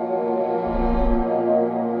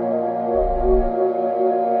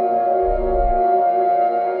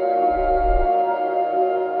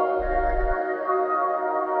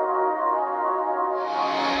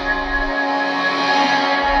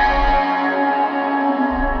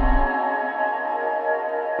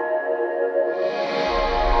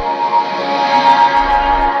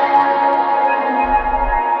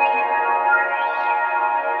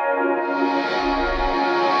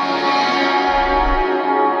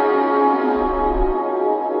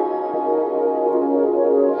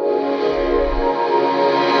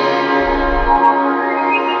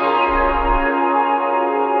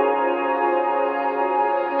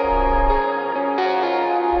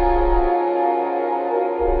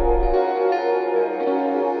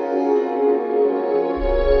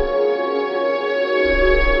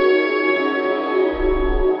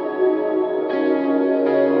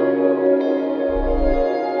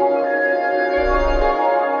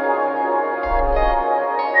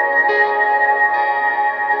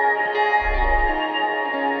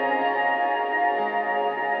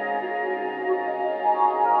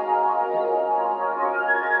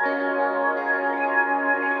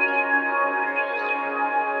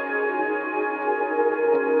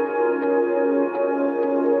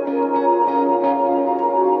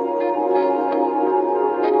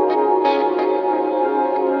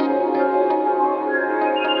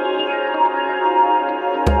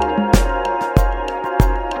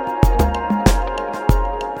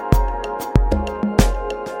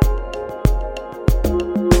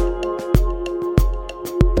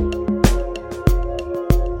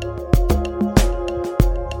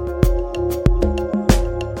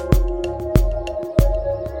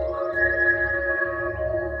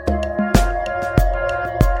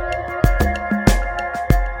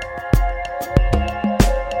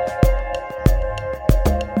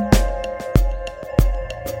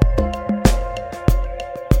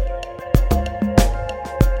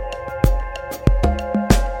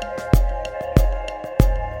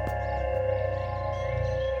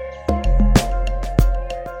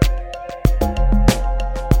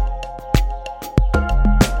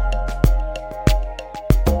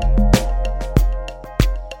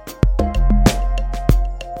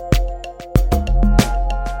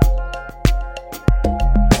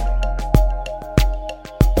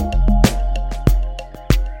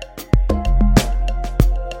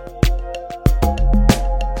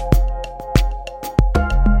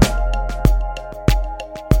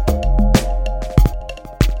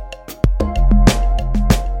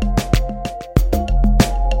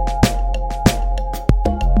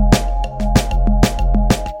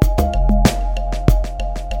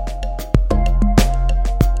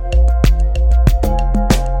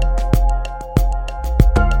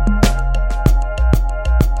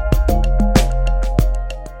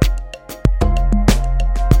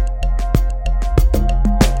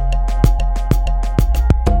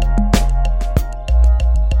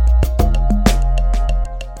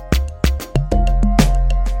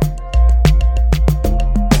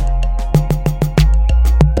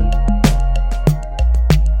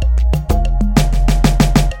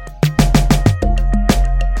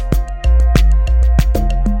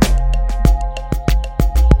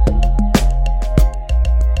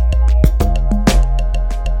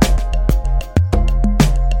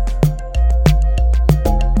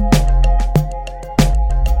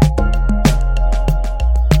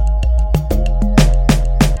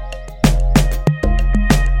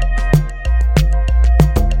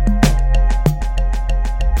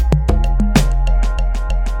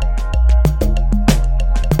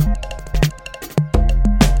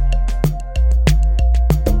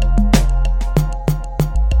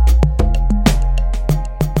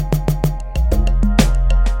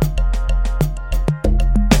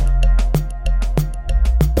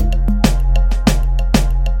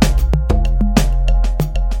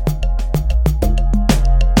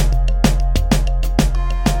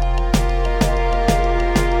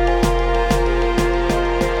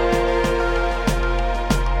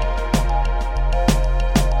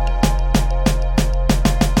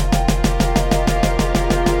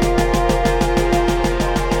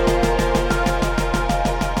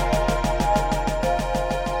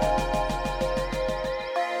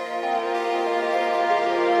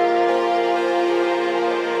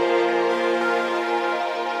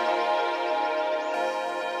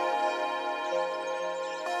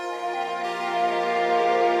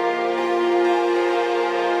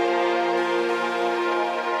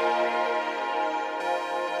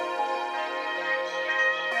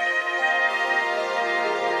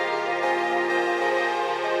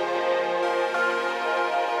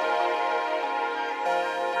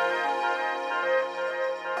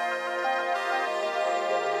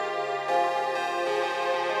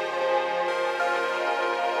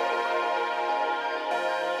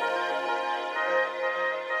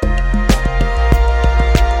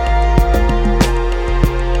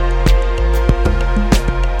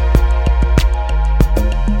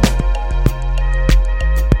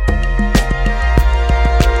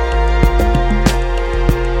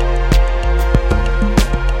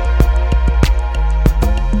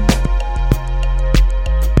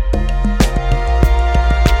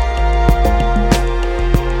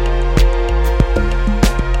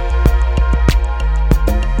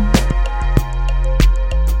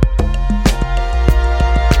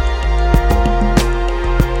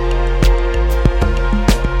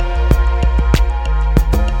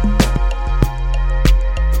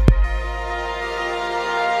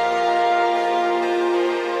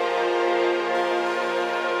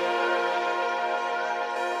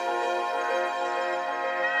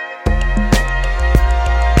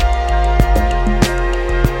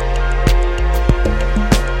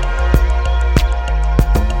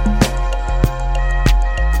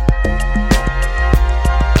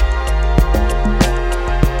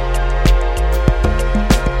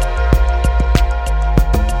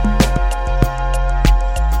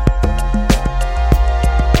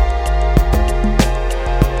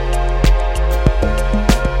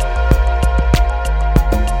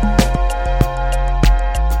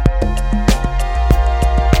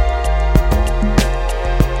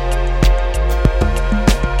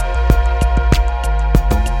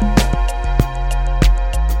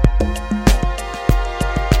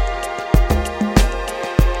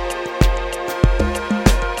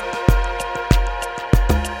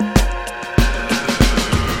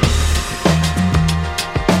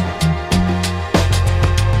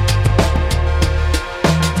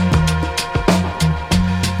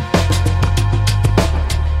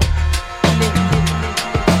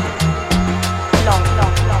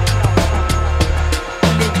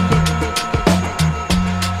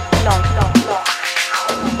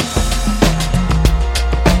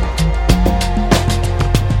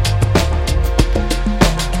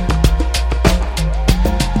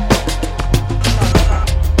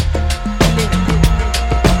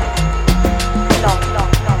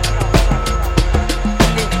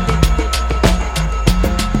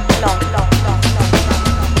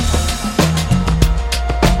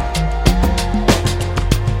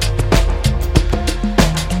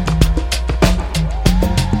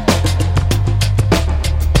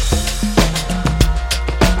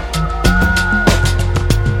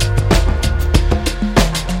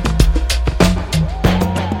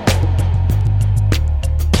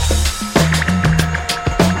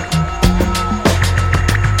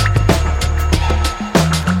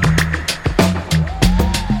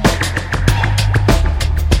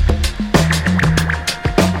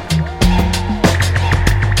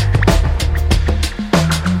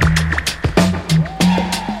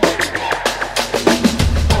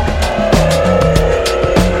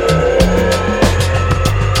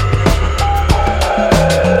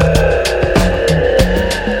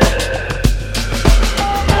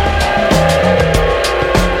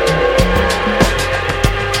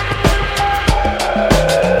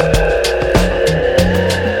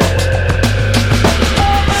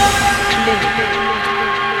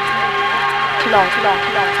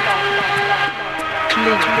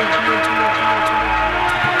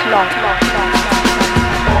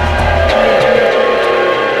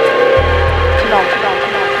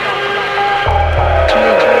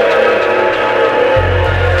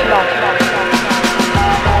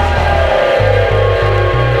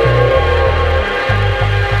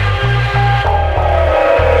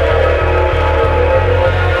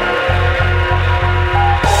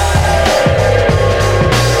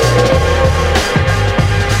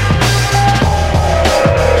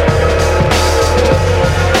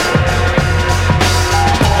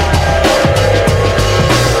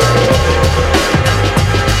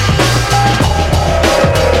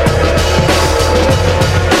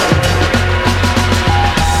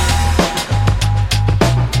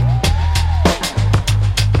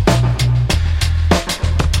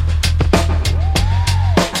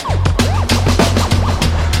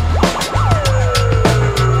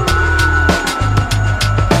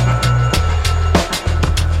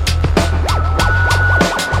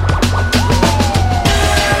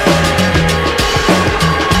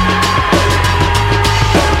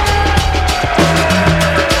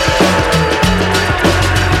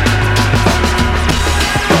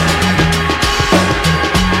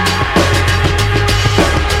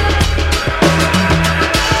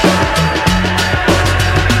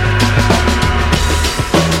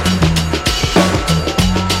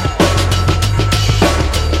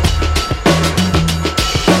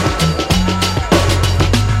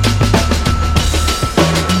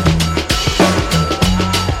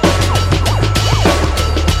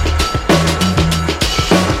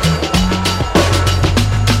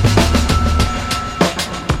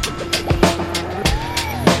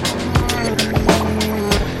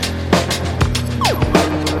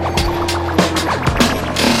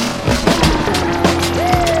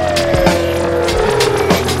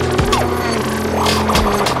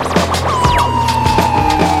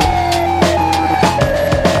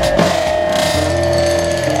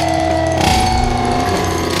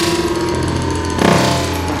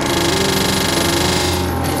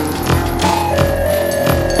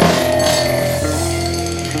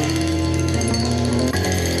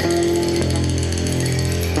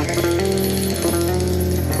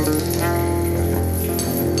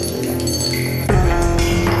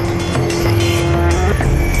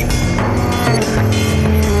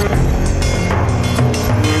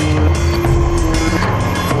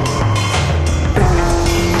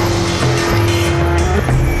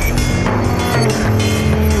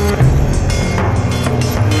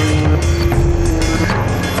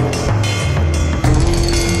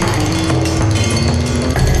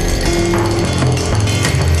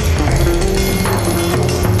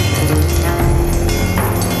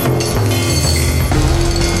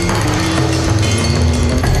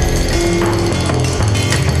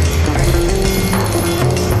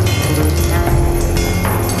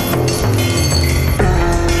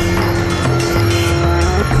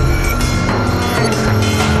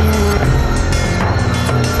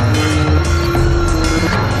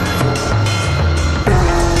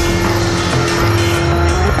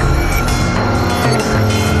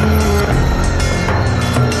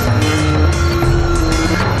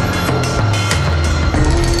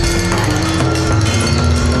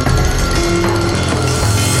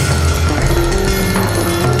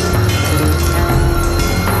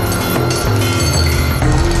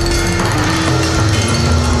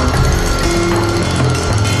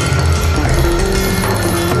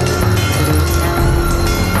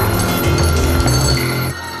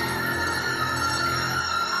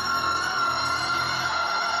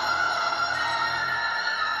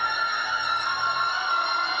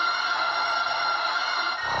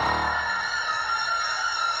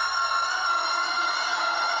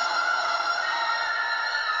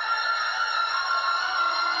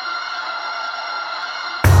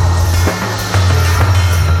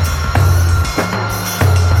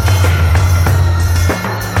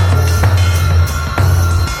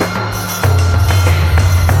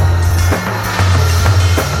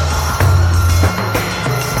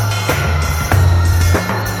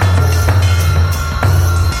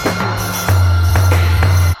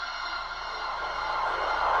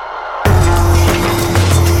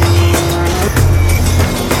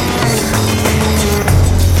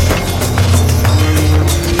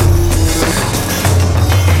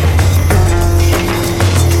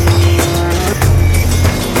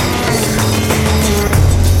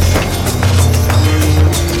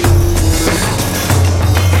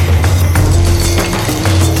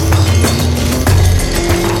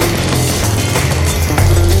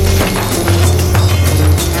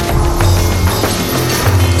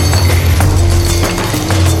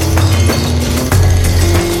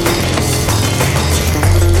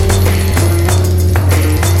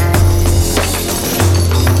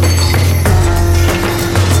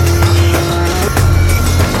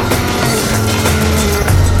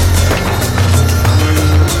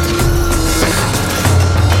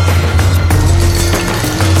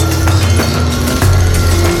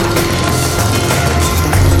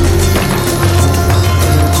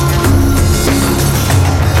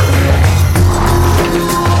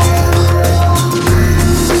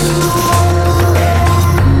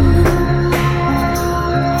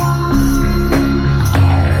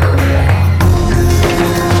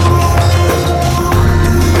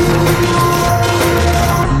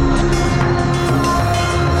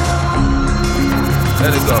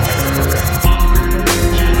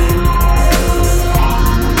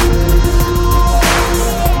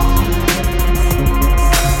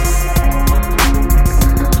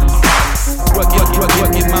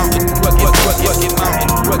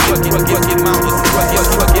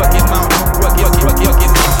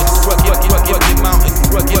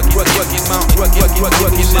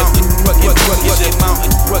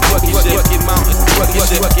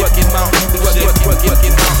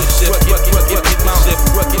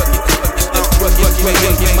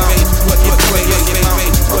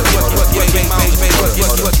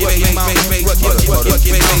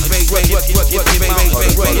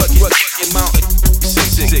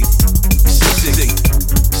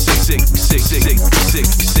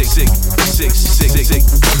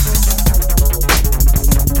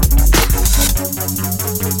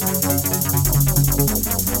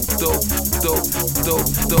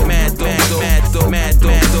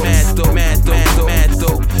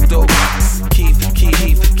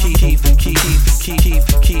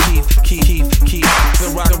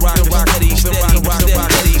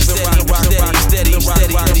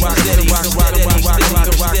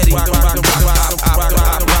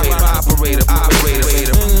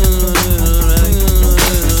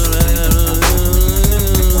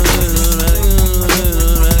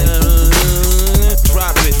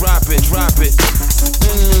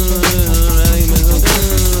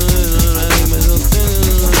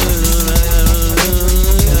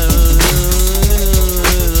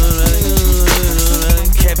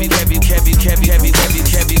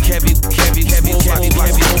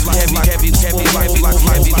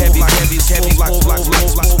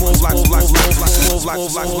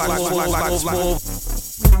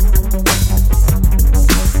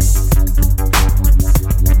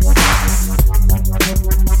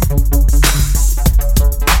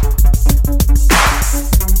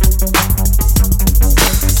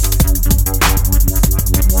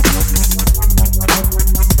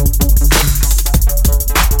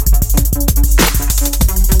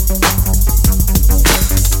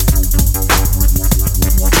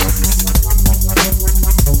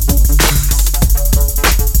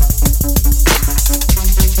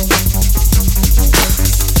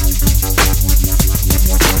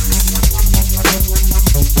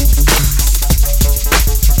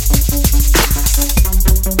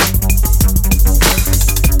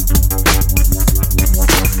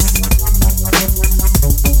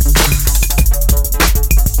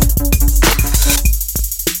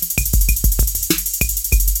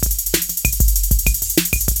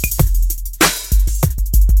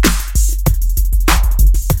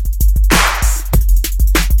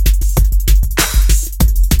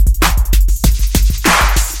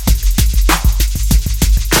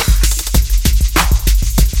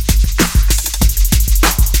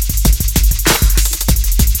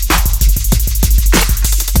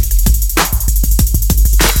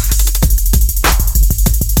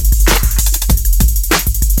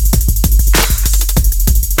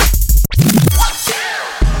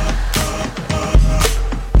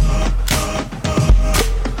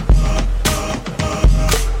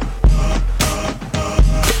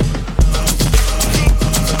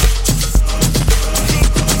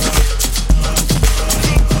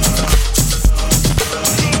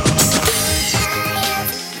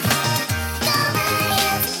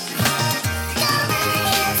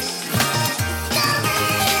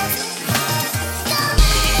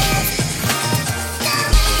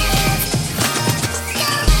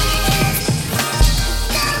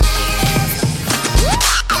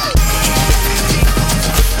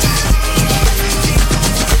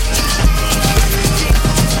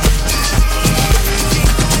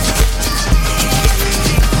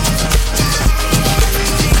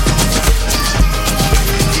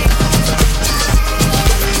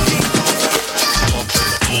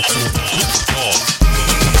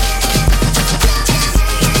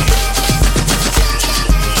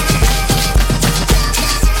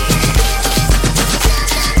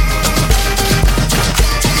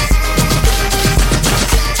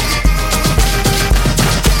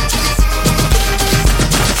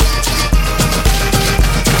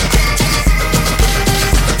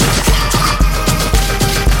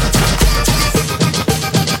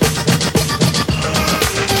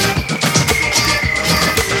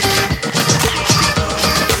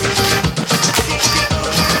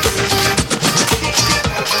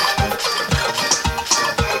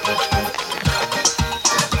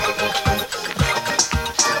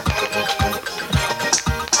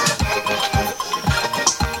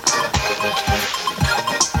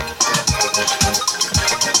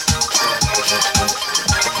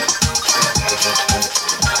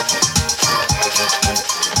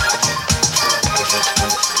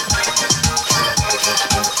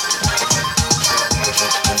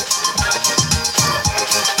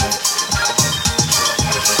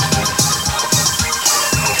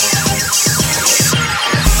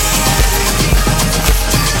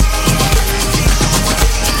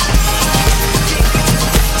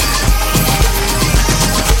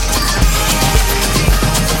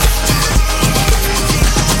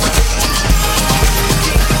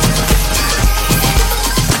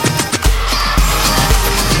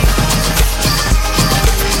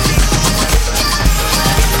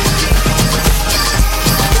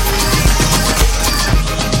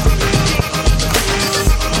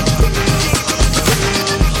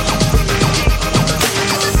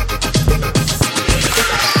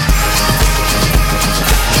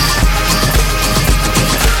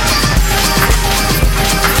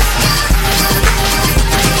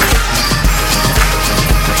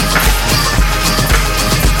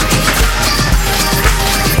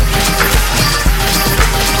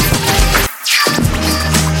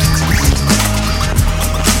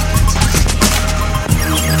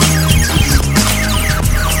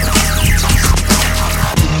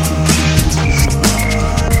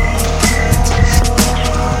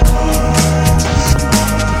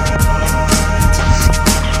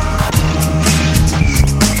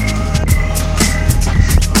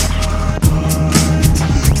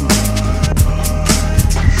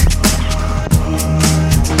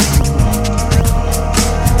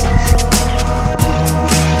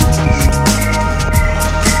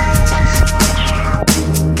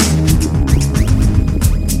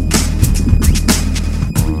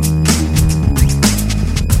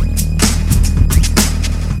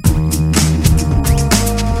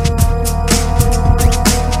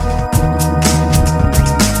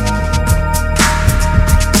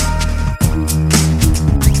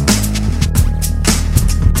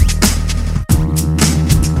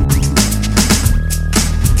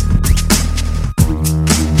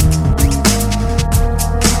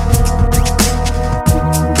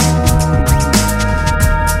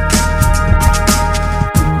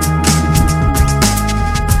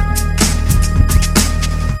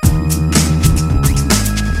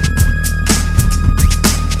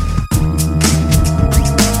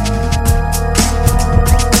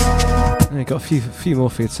 few more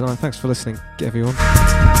for you tonight. Thanks for listening, everyone.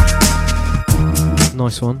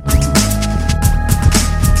 Nice one.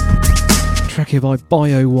 Track here by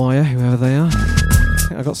BioWire, whoever they are. I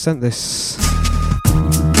think I got sent this.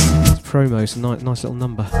 It's promo, it's a nice little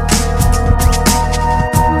number.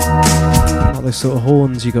 Like those sort of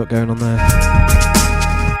horns you got going on there.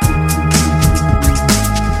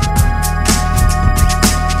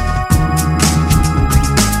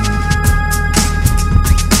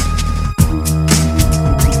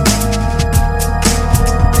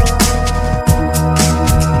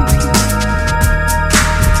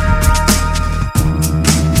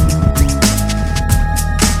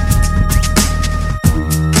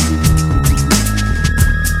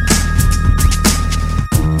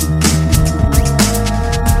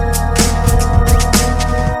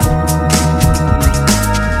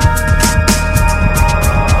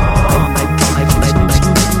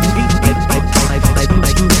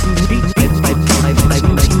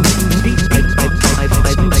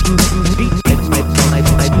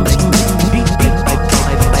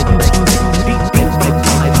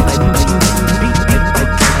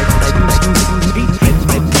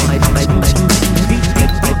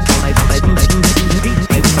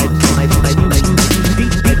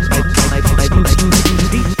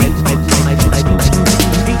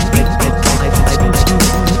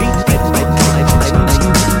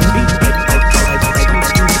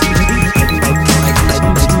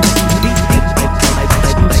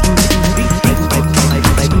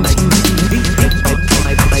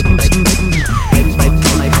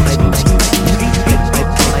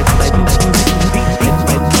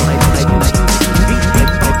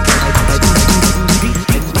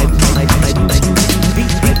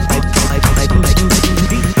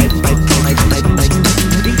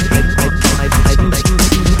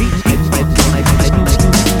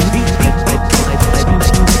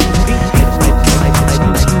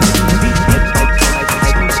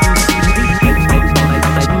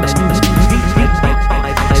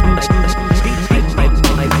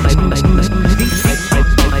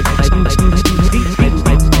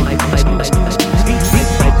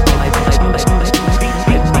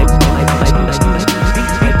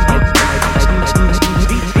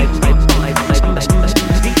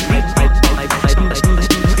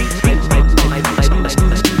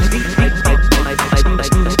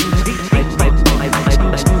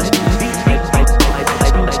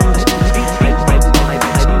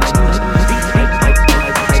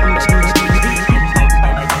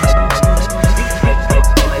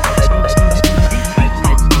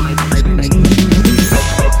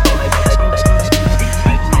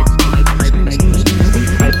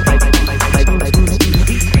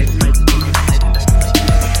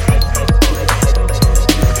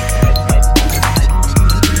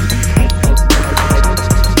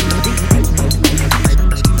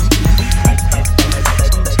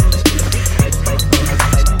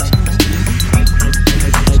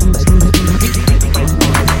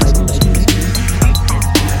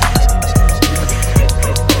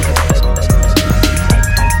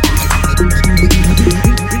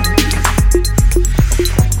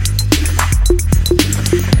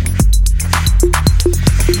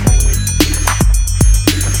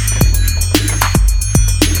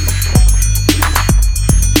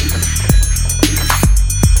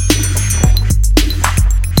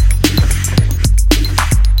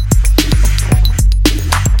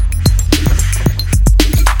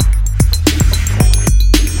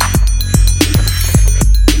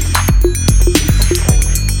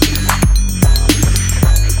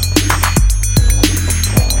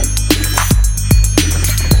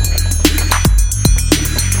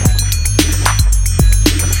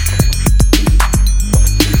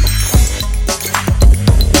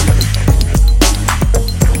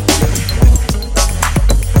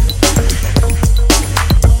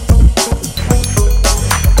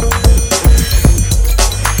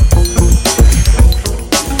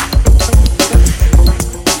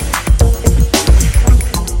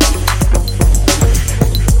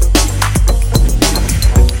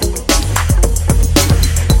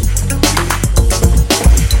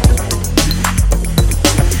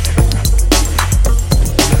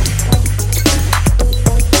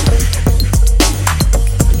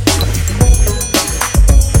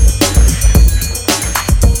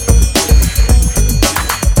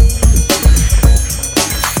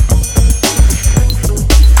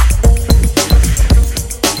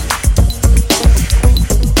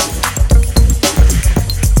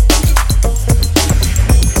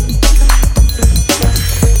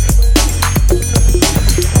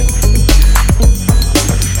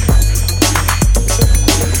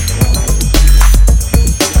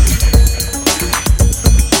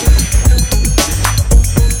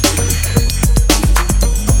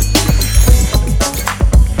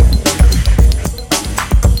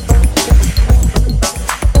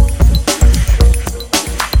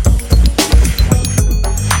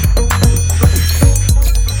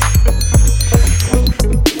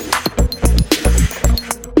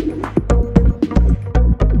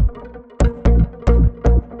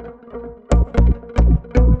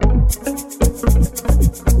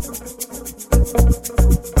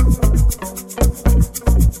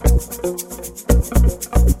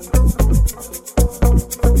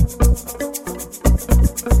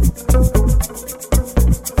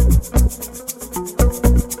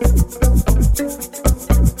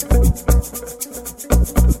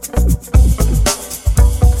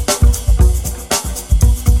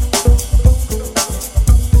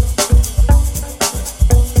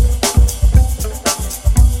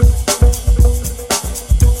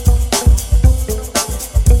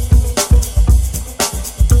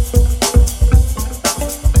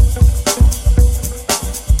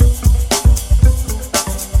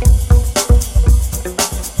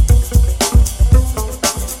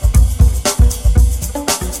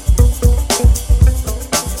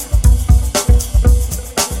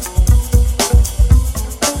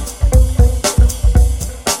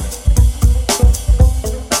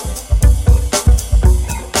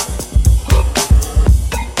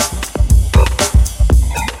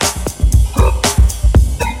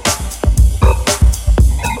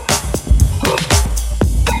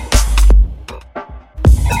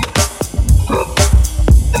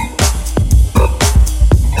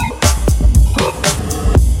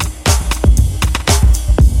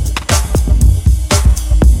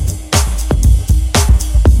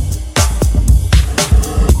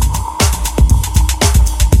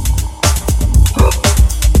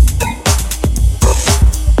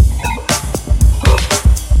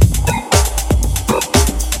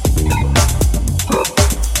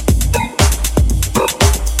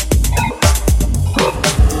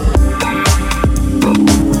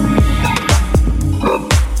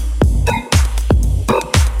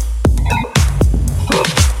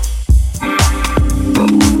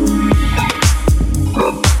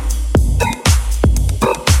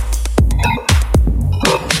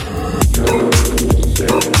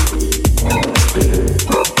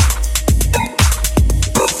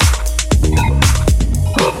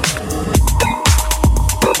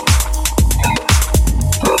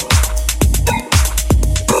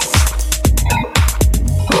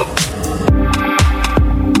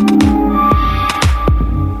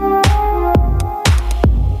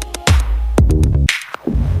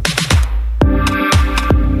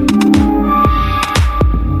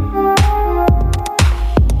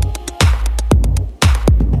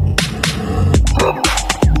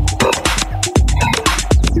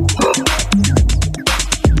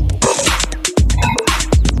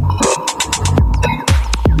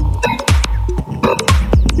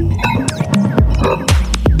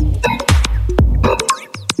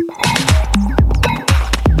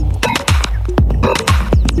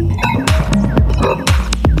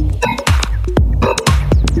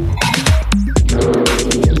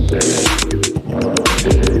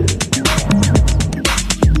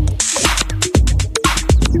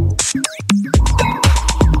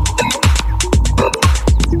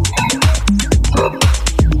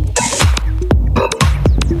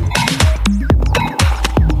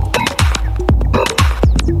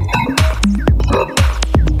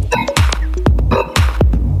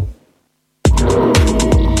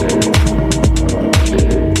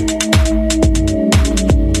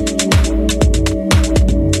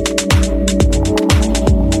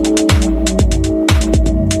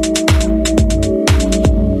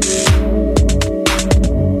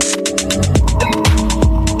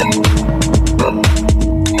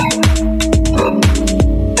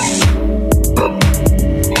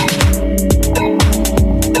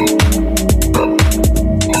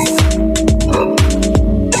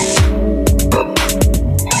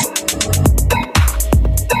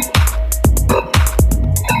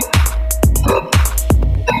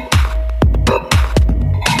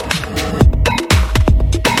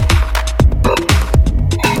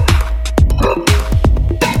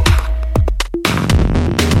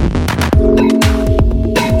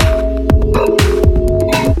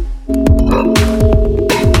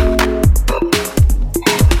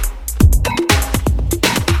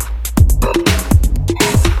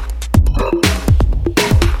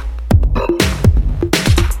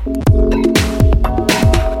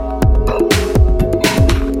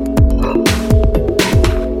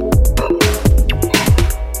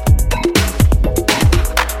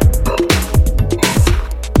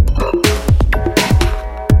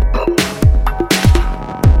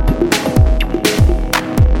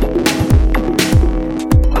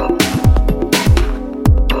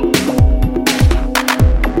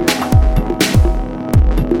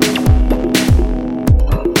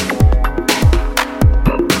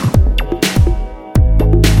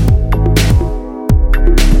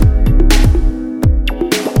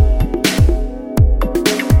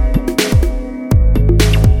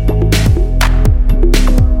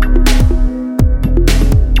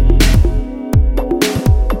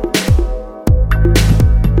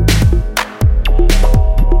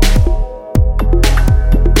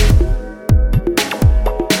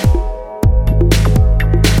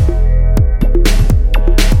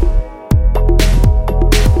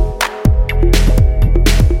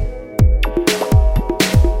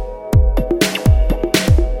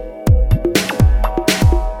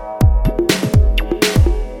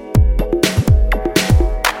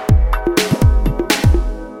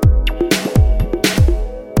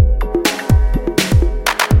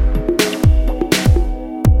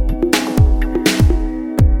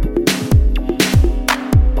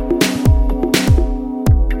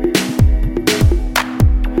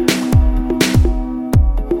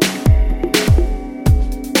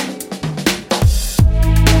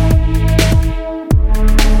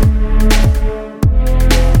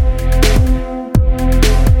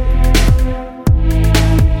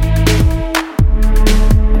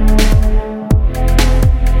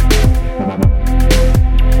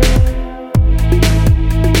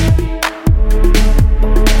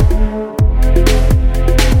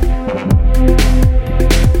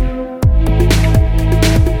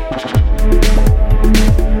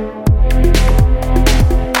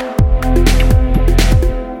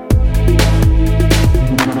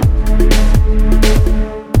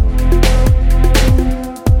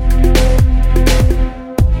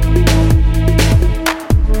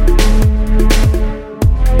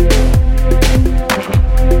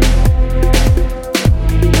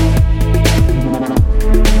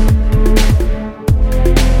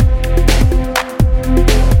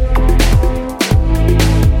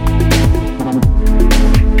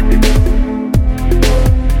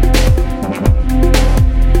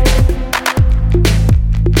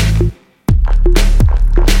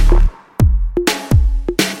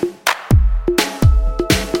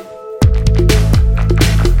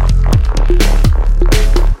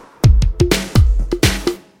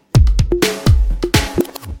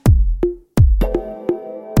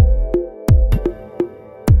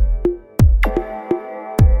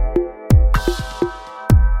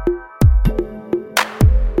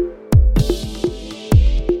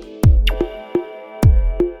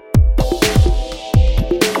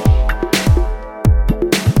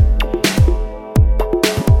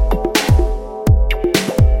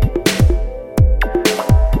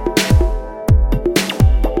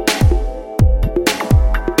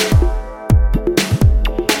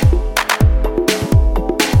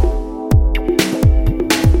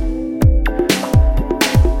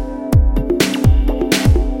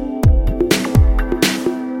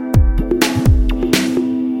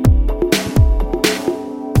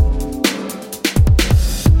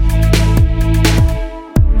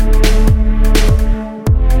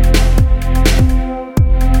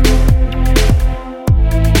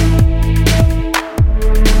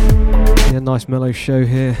 nice mellow show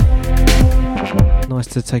here. Nice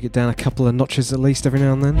to take it down a couple of notches at least every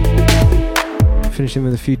now and then. Finishing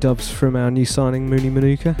with a few dubs from our new signing, Mooney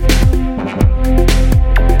Manuka.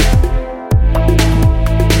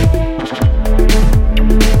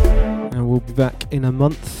 And we'll be back in a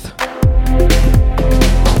month.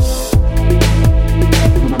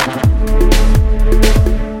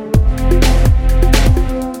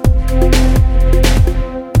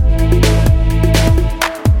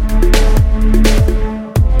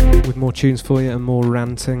 More tunes for you and more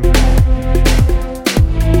ranting.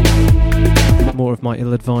 More of my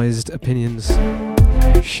ill-advised opinions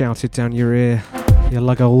shouted down your ear, your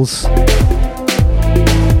lugholes.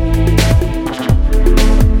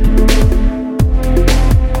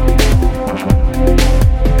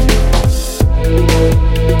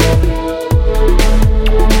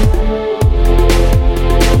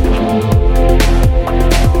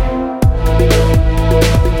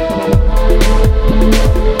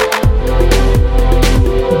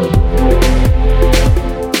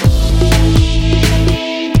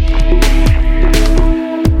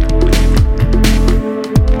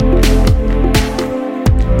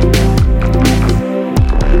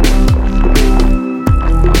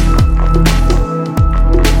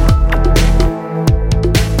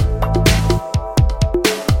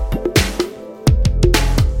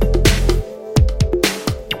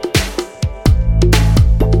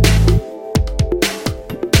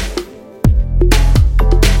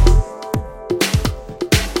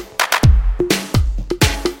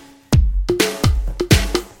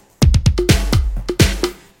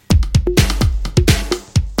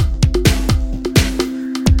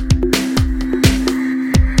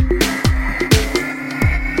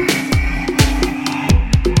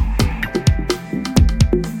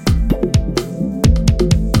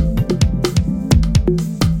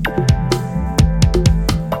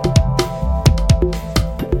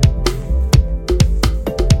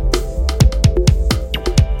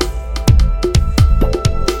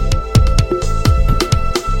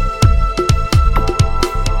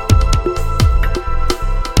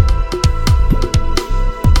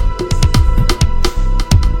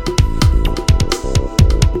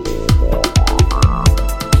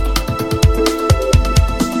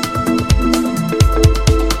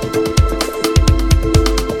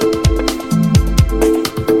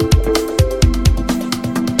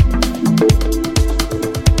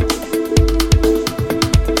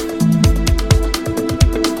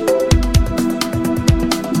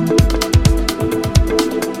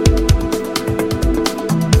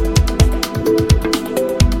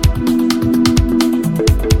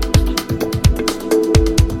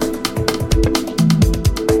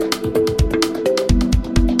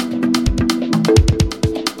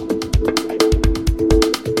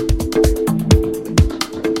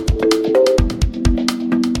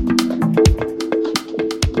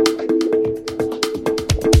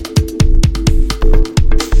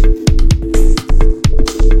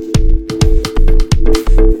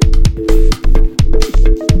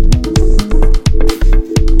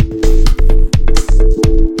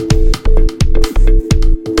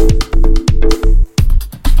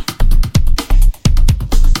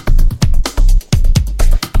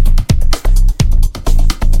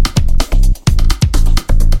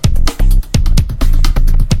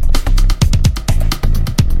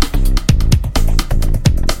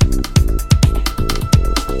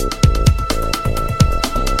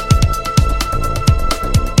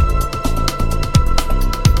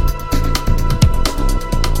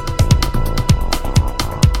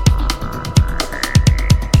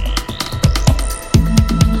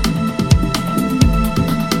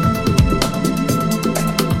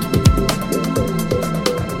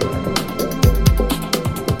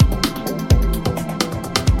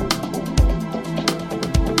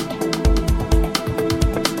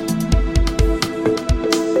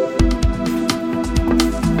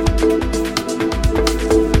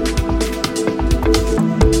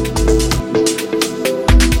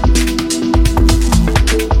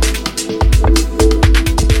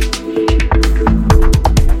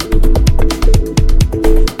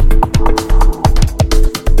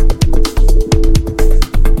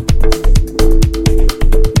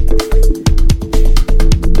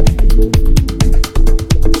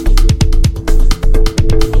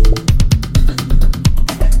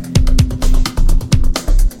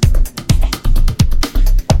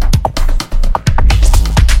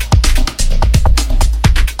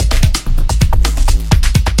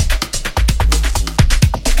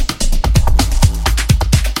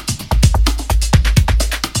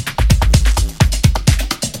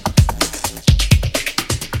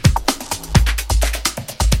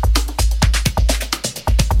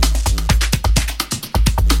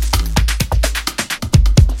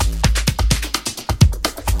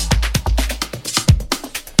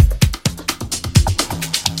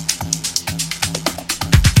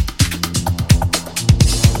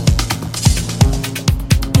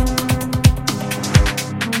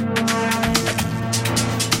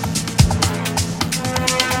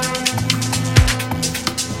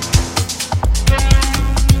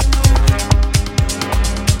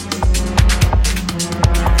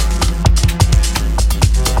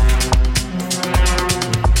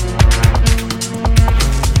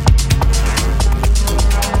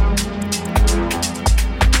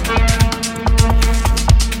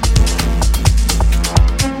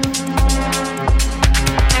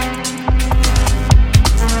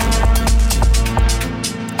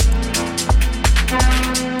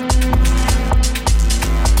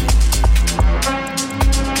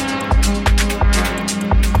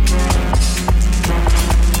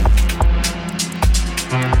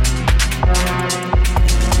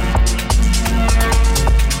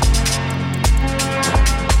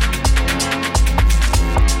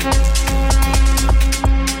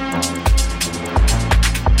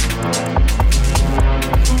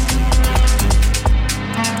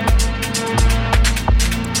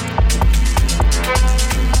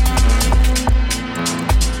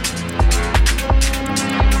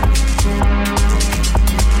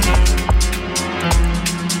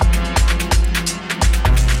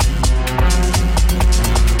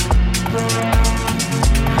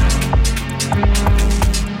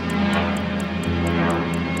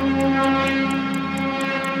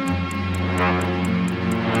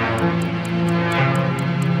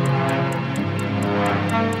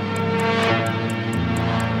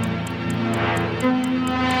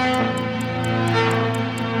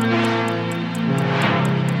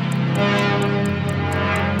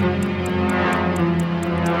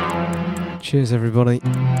 Cheers, everybody.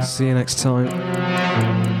 See you next time.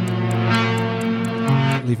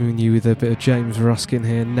 Leaving you with a bit of James Ruskin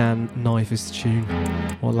here. Nan Knife is the tune.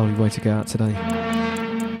 What a lovely way to go out today.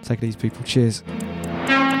 Take it easy, people. Cheers.